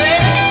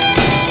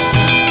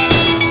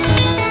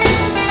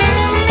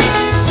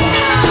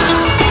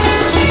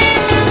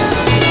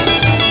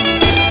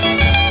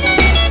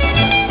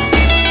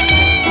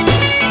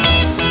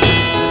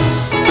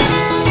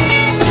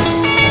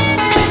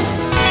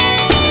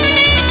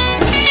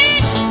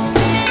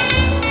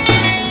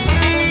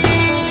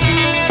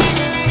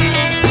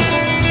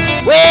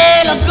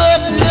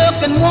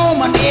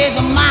 Woman is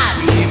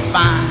mighty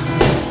fine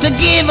to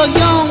give a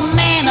young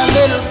man a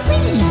little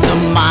peace of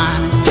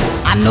mind.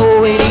 I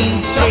know it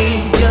ain't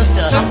safe just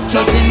to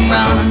kiss and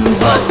run,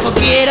 but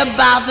forget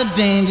about the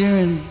danger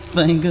and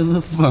think of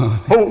the fun.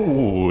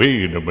 Oh,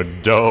 ain't I'm a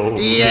dog.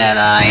 Yeah,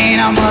 I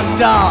ain't I'm a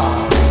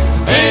dog.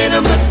 Ain't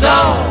I'm a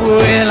dog.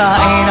 Well, I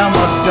ain't I'm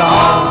a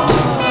dog.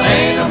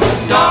 Ain't I'm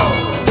a dog.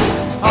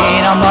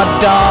 Ain't I'm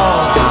a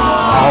dog.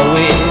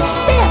 Always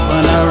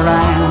stepping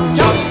around.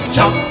 Chop,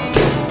 chop,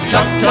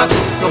 chop, chop,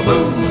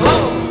 kaboom,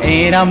 boom.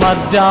 Ain't I'm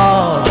a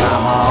dog.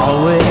 I'm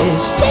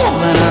always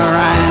stepping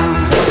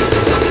around.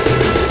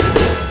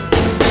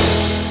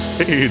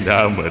 Ain't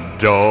I'm a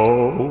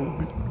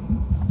dog.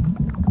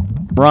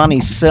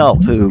 Ronnie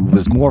Self, who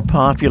was more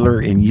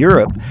popular in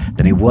Europe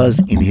than he was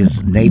in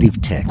his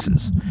native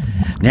Texas.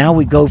 Now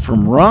we go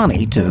from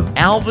Ronnie to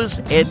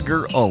Alvis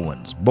Edgar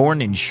Owens,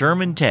 born in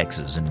Sherman,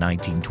 Texas in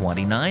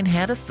 1929,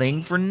 had a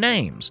thing for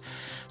names.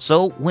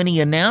 So when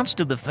he announced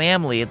to the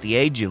family at the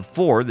age of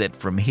 4 that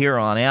from here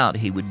on out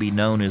he would be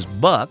known as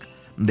Buck,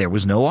 there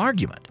was no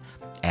argument.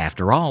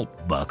 After all,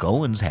 Buck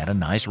Owens had a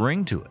nice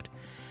ring to it.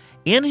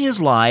 In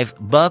his life,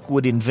 Buck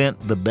would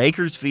invent the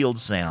Bakersfield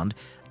sound,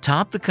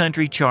 top the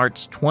country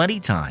charts 20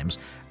 times,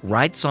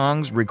 write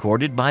songs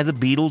recorded by the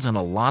Beatles and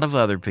a lot of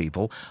other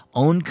people,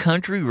 own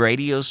country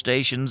radio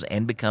stations,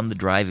 and become the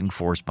driving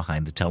force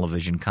behind the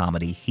television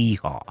comedy Hee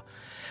Haw.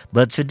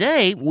 But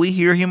today, we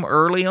hear him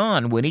early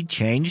on when he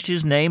changed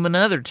his name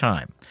another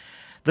time.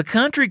 The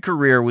country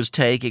career was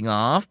taking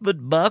off,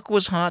 but Buck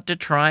was hot to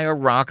try a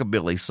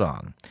rockabilly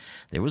song.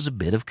 There was a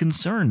bit of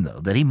concern, though,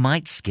 that he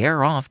might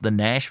scare off the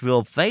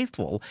Nashville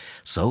faithful,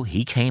 so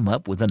he came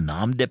up with a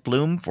nom de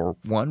plume for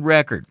one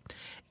record.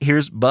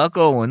 Here's Buck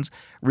Owens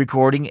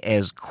recording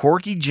as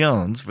Corky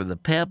Jones for the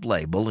Pep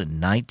label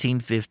in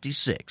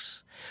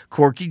 1956.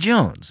 Corky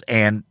Jones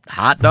and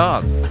Hot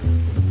Dog.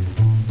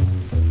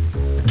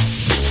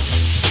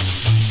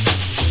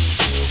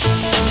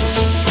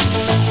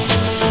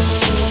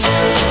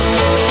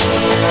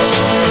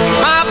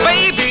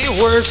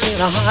 Works in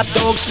a hot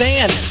dog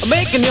stand,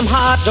 making them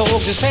hot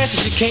dogs as fast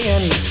as you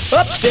can.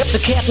 Up steps a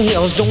cat and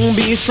yells, don't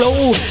be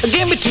slow.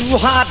 Give me 2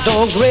 hot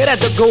dogs ready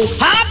to go.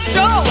 Hot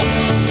dog,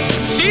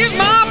 she's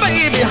my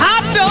baby.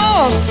 Hot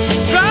dog,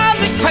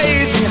 drives me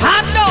crazy.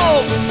 Hot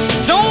dog,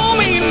 don't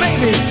mean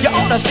maybe. You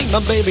ought to see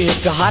my baby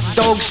at the hot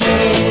dog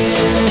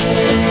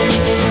stand.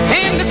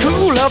 In the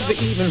cool of the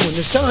evening when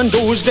the sun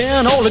goes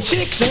down, all the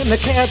chicks and the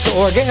cats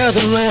are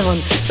gathered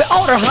round. They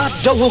order hot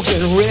dogs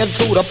and red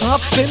soda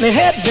pop, then they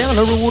head down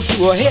the road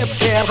to a hip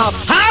cat hop.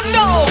 Hot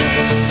dog,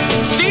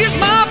 she's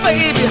my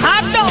baby.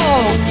 Hot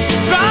dog,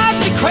 drives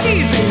me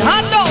crazy.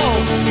 Hot dog,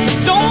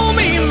 dog, don't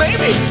mean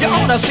maybe. You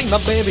ought to see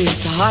my baby at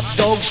the hot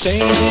dog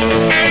stand.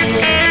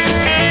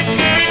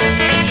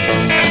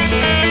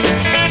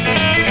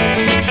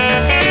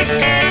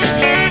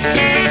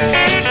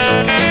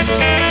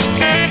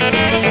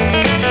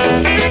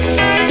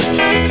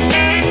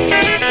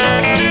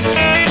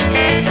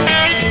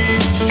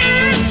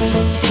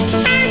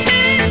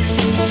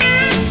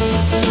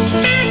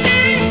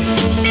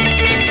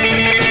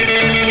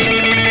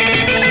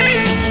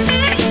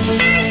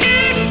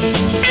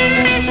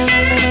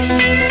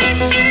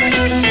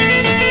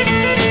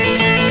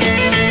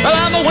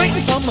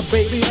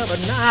 Baby of a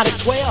night at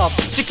 12,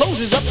 she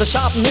closes up the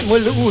shop and then we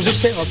lose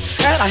herself.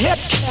 At a head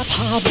cap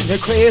hop in a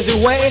crazy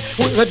way,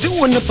 we're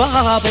doing the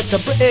bob at the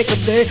break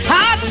of day.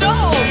 Hot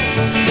dog,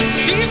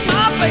 she's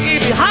my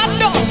baby. Hot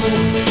dog,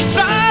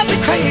 drive me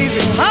crazy.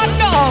 Hot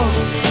dog,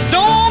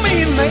 don't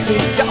mean maybe.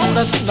 You ought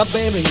to see my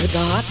baby at the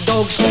hot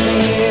dog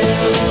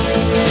stand.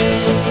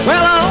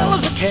 Well, all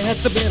of the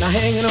cats have been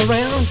hanging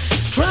around,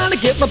 trying to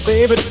get my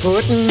baby to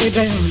put me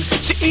down.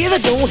 She either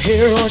don't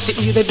hear or she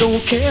either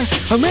don't care,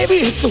 or maybe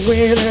it's the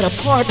way that I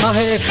part my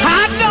hair.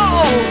 Hot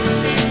dog,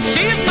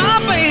 she's my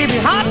baby.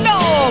 Hot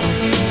dog,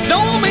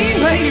 don't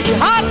mean maybe.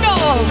 Hot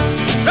dog,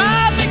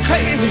 drive me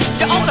crazy.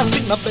 You ought to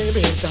see my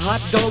baby at the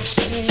hot dog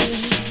stand.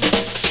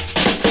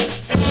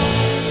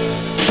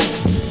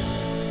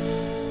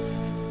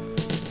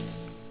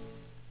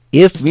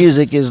 If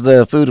music is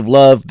the food of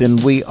love, then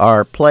we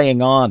are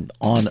playing on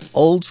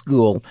old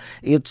school.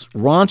 It's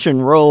Raunch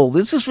and Roll.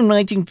 This is from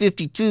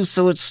 1952,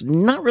 so it's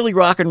not really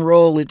rock and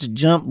roll. It's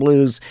jump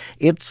blues.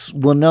 It's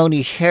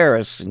Wynonie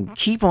Harris, and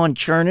keep on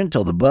churning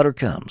till the butter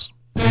comes.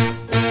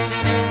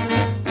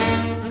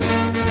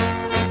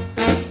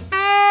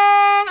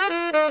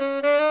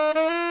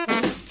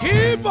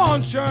 Keep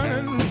on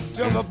churning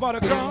till the butter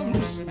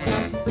comes.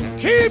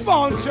 Keep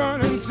on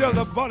churning till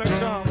the butter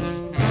comes.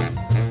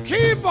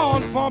 Keep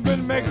on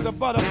pumping, make the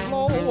butter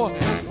flow.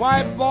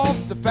 Wipe off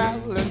the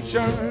paddle and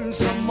churn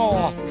some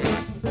more.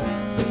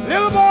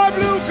 Little boy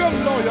blue,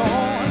 come blow your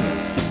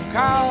horn.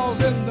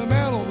 Cows in the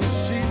meadow,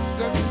 sheep's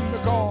in the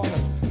corn.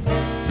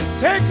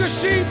 Take the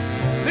sheep,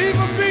 leave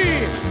them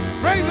be.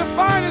 Bring the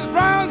finest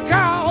brown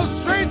cows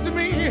straight to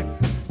me.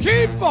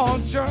 Keep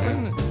on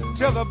churning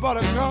till the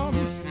butter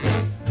comes.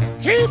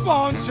 Keep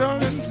on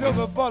churning till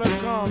the butter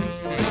comes.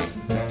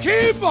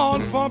 Keep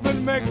on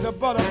pumping, make the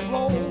butter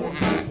flow.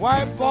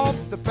 Wipe off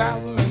the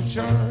paddle and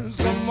churn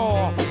some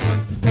more.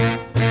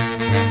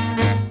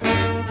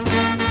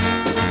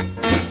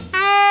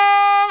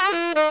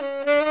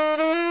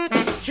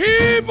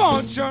 Keep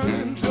on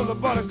churning till the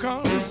butter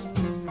comes.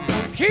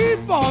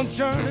 Keep on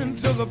churning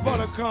till the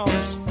butter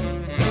comes.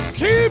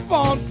 Keep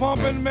on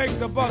pumping, make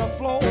the butter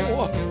flow.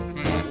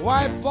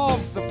 Wipe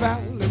off the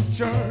paddle and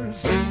churn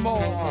some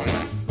more.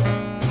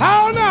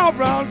 How now,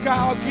 brown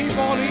cow, keep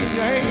on eating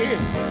your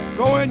hay.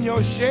 Go in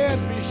your shed,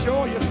 be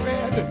sure you're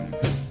fed.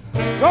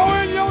 Go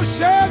in your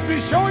shed, be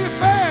sure you're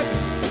fed.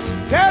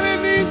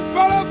 Daddy needs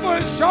butter for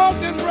his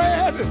shortened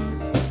bread.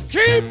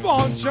 Keep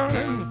on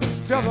churning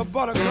till the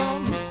butter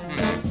comes.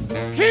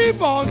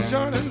 Keep on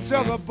churning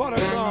till the butter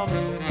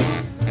comes.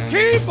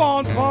 Keep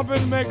on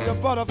pumping, make the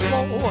butter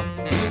flow.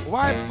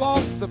 Wipe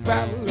off the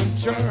paddle and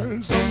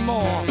churn some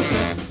more.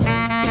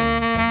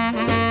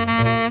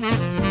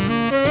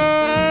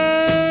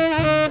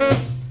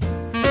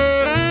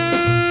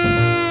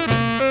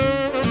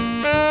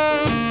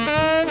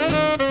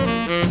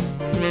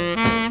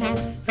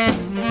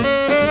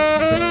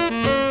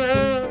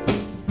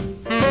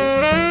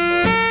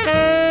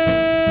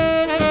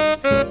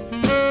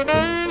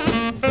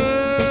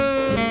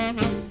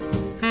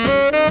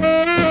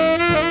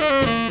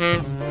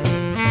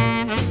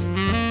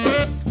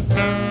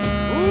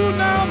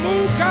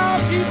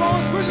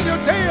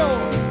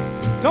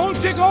 Don't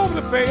kick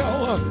over the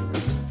pail.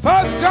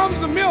 First comes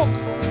the milk,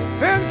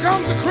 then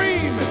comes the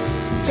cream.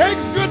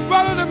 Takes good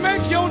butter to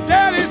make your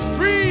daddy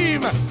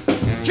scream.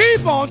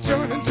 Keep on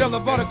churning till the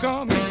butter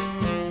comes.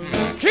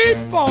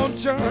 Keep on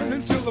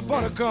churning till the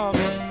butter comes.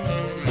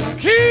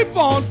 Keep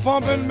on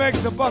pumping, make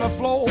the butter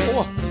flow.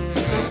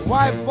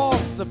 Wipe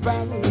off the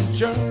paddle and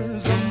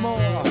churn some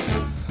more.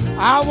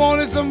 I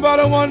wanted some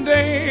butter one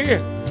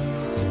day.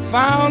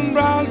 Found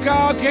brown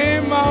cow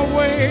came my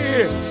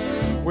way.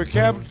 We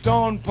kept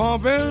on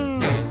pumping,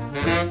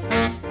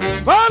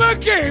 butter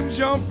came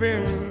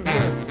jumping.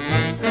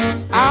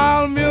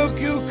 I'll milk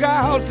you,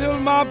 cow, till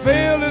my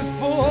pail is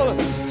full.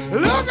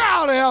 Look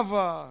out,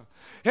 Heifer,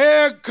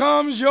 here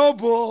comes your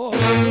bull.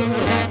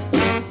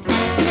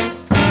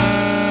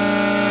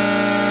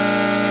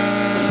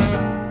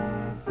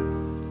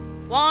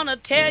 Wanna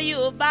tell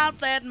you about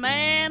that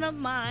man of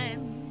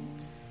mine,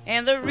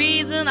 and the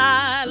reason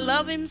I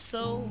love him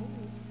so,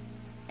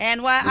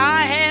 and why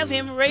I have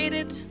him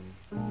rated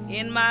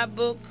in my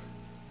book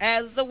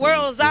as the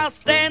world's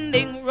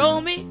outstanding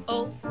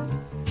Romeo.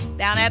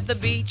 Down at the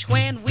beach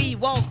when we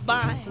walk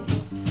by,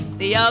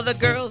 the other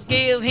girls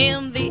give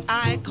him the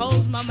eye,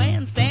 'cause my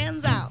man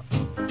stands out.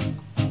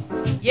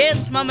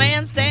 Yes, my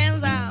man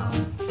stands out.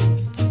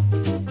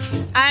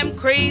 I'm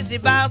crazy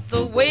about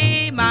the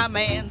way my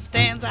man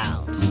stands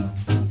out.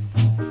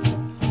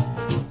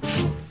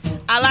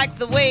 I like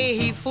the way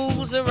he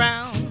fools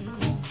around,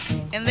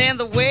 and then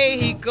the way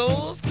he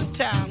goes to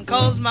town,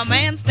 'cause my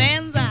man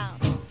stands out.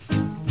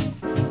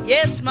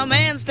 Yes, my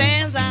man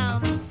stands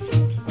out.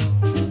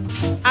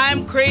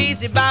 I'm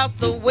crazy about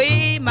the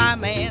way my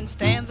man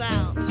stands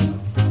out.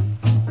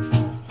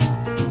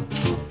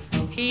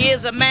 He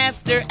is a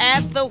master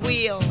at the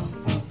wheel,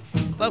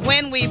 but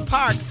when we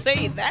park,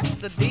 say that's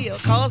the deal,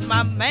 'cause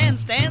my man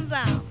stands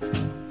out.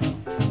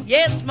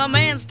 Yes, my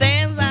man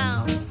stands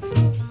out.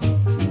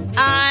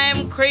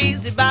 I'm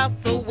crazy about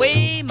the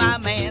way my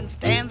man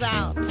stands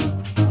out.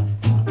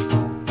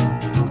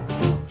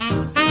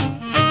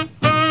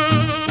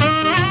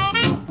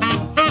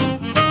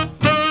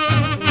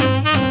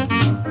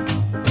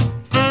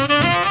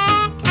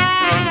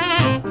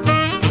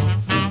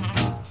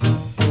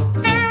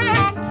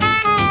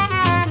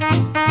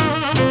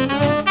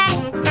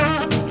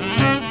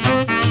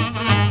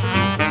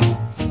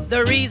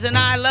 The reason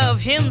I love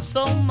him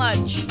so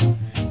much,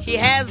 he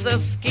has the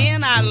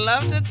skin I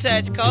love to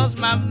touch, 'cause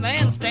my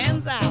man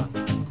stands out.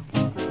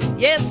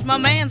 Yes, my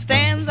man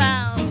stands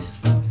out.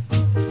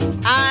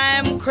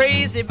 I'm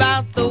crazy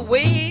about the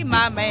way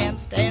my man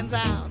stands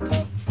out.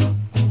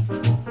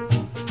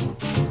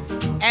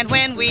 And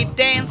when we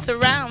dance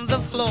around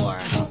the floor,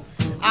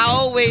 I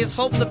always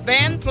hope the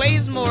band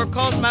plays more,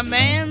 'cause my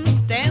man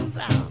stands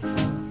out.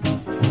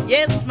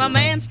 Yes, my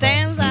man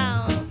stands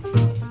out.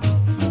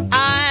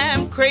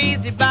 I'm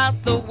crazy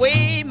about the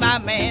way my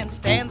man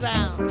stands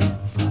out.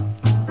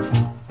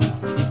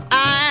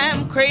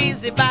 I'm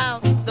crazy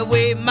about the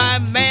way my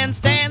man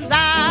stands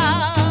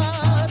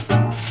out.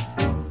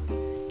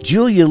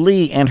 Julia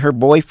Lee and her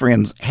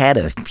boyfriends had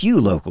a few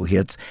local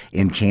hits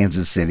in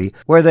Kansas City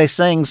where they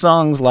sang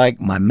songs like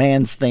My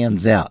Man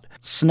Stands Out,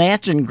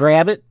 Snatch and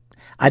Grab It,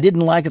 I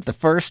Didn't Like It the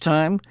First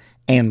Time,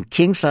 and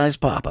King Size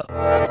Papa.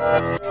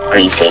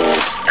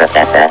 Greetings,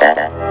 Professor.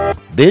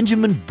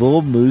 Benjamin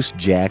Bull Moose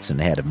Jackson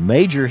had a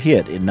major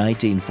hit in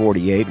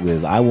 1948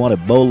 with I Want a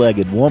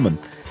Bow-Legged Woman,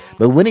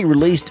 but when he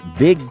released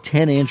Big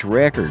 10-Inch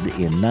Record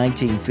in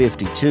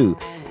 1952,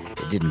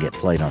 it didn't get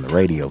played on the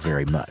radio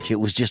very much. It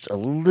was just a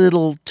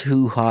little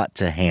too hot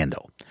to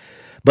handle.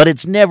 But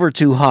it's never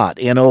too hot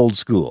in old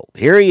school.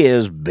 Here he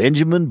is,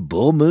 Benjamin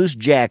Bull Moose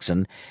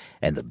Jackson,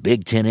 and the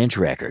Big 10-Inch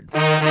Record.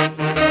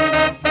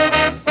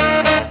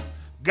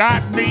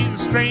 Got me the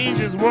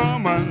strangest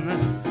woman.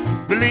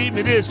 Believe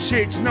me, this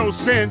chick's no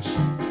cinch,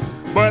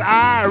 but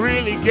I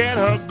really get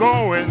her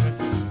going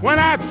when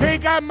I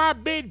take out my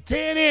big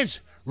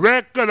 10-inch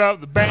record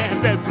of the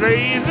band that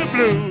plays the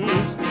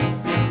blues.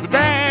 The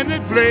band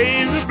that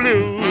plays the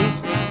blues.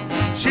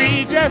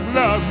 She just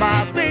loves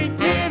my big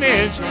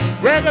 10-inch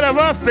record of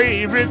her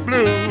favorite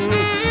blues.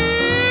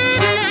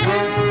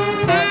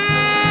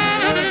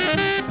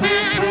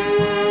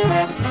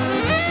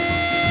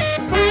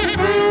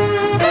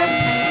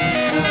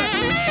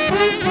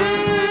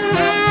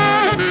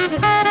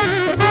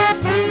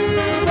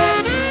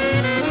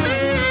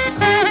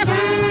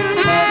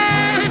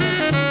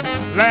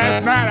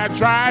 Last night I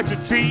tried to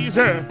tease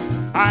her,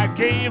 I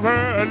gave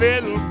her a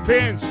little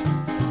pinch,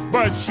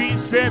 but she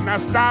said, now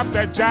stop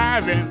that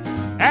jiving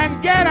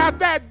and get out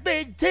that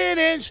big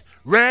 10-inch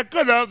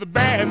record of the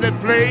band that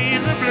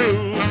plays the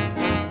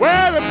blues.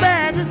 Well, the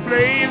band that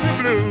plays the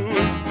blues.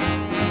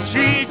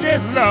 She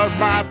just loves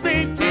my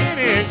big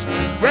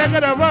 10-inch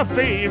record of her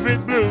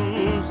favorite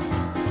blues.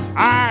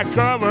 I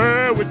cover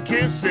her with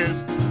kisses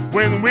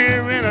when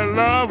we're in a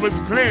lover's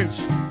clinch,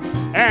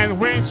 and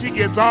when she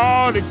gets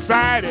all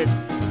excited,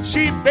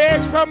 she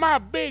begs for my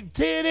big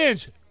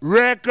 10-inch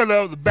record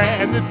of the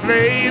band that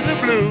plays the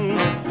blues.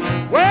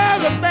 Well,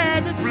 the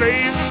band that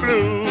plays the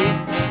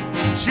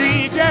blues.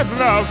 She just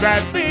loves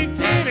that big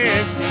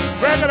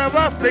 10-inch record of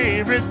her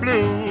favorite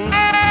blues.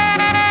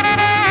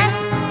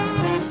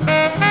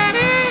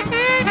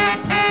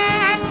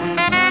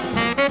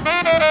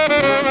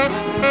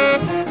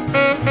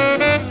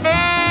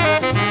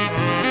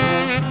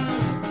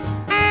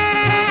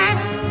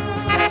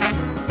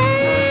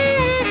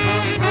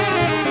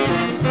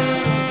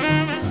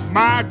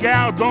 My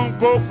gal don't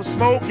go for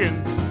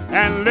smoking,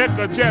 and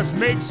liquor just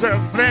makes her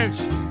flinch.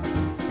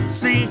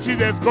 See, she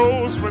just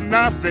goes for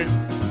nothing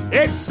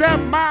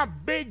except my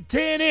big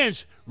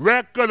 10-inch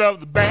record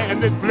of the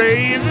band that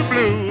plays the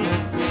blues.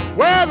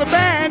 Well, the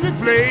band that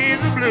plays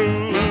the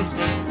blues.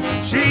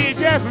 She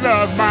just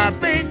loves my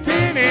big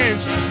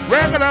 10-inch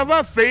record of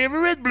her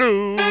favorite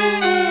blues.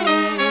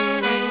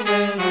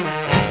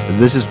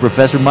 This is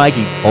Professor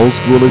Mikey. Old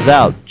school is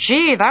out.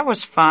 Gee, that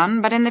was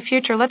fun, but in the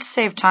future, let's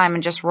save time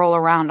and just roll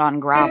around on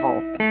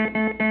gravel.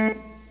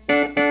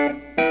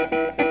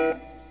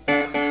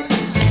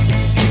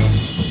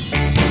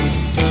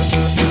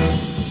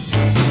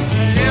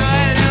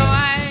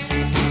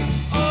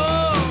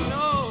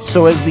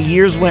 So as the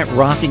years went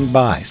rocking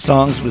by,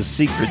 songs with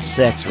secret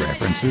sex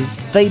references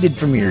faded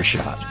from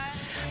earshot.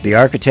 The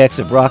architects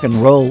of rock and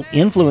roll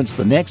influenced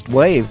the next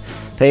wave,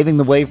 paving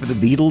the way for the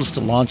Beatles to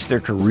launch their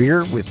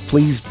career with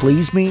Please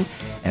Please Me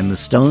and the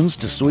Stones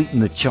to sweeten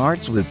the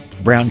charts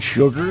with Brown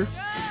Sugar.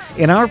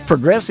 In our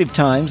progressive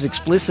times,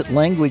 explicit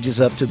language is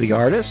up to the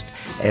artist,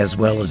 as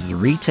well as the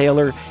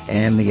retailer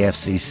and the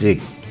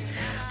FCC.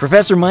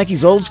 Professor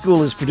Mikey's Old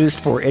School is produced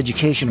for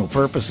educational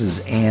purposes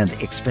and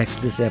expects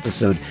this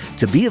episode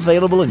to be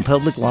available in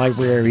public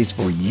libraries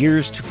for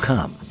years to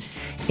come.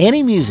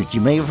 Any music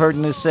you may have heard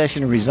in this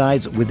session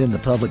resides within the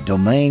public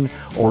domain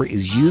or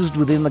is used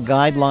within the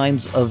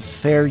guidelines of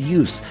fair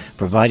use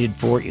provided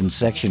for in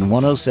Section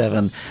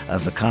 107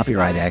 of the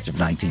Copyright Act of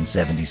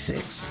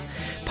 1976.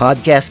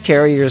 Podcast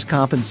carriers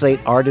compensate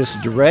artists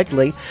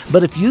directly,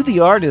 but if you, the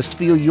artist,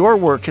 feel your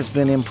work has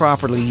been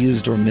improperly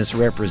used or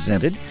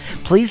misrepresented,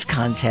 please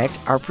contact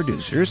our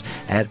producers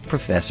at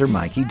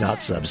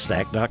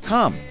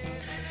professormikey.substack.com.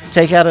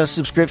 Take out a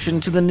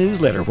subscription to the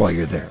newsletter while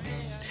you're there.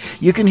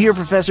 You can hear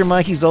Professor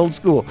Mikey's Old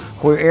School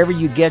wherever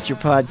you get your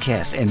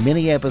podcasts, and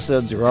many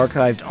episodes are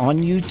archived on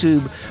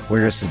YouTube,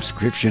 where a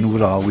subscription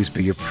would always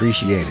be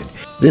appreciated.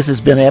 This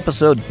has been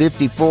episode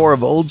 54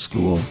 of Old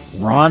School,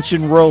 Raunch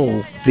and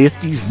Roll,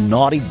 50s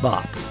Naughty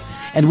Bop.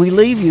 And we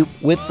leave you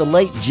with the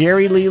late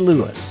Jerry Lee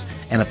Lewis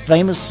and a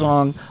famous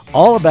song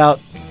all about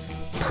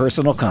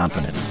personal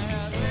confidence.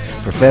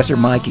 Professor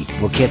Mikey,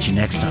 we'll catch you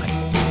next time.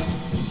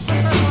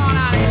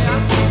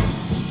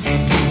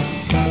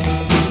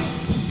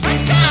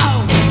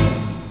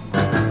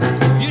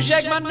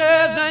 Shake my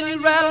nerves and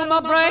you rattle my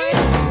brain.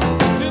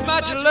 Too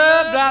much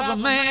love drives a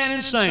man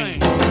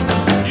insane.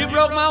 You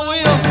broke my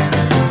will,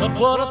 but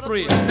what a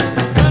thrill.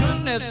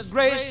 Goodness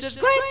gracious,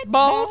 great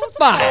balls of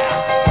fire.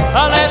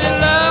 I let you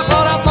love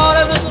what I thought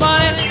it was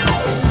funny.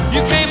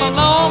 You came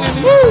along and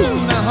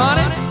woo, now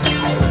honey,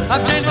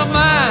 I've changed my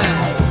mind.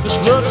 This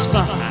love is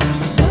fine.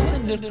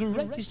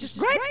 Goodness gracious,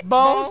 great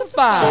balls of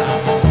fire.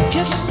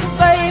 Kisses,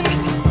 baby,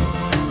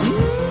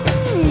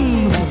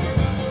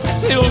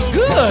 feels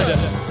good.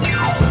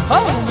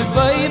 Hold me,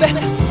 baby.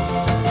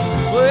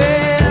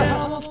 Well, I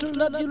want to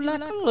love you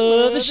like I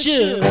love you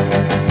should.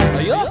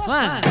 You're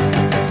fine,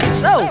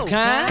 so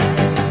kind.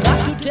 Got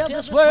to tell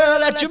this world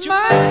that you're mine. I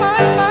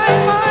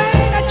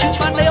chew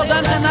my nails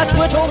down and I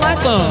twiddle my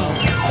thumb.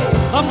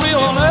 I'm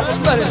real nervous,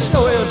 but it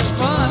sure is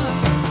fun.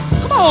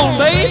 Come on,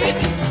 baby.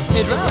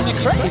 It drives me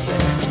crazy.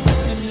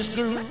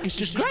 It's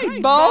just great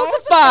balls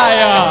of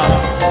fire.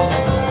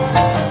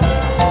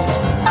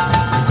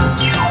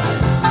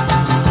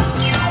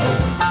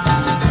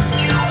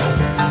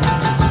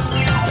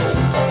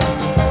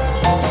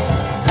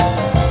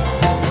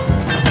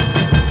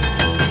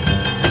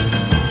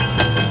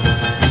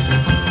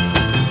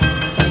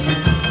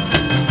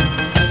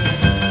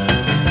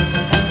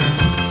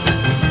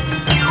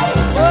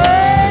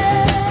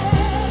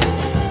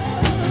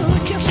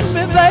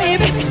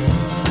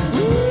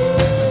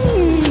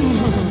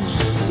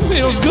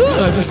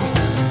 Good.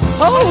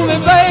 Hold me,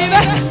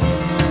 baby.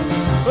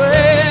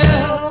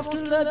 Well, I want to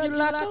love you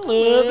like I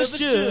love you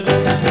should.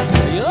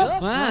 You're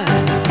fine,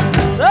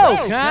 so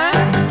kind.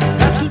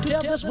 Got to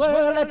tell this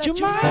world that you're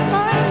mine.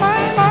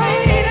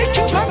 That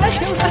you're my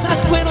lady, and I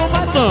twiddle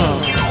my thumb.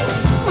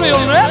 Real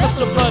nervous,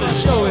 but it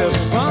sure is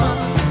fun.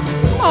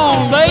 Come on,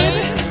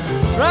 baby,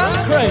 drive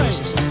me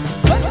crazy.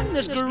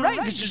 Goodness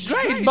gracious,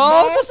 great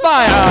balls of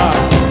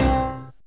fire.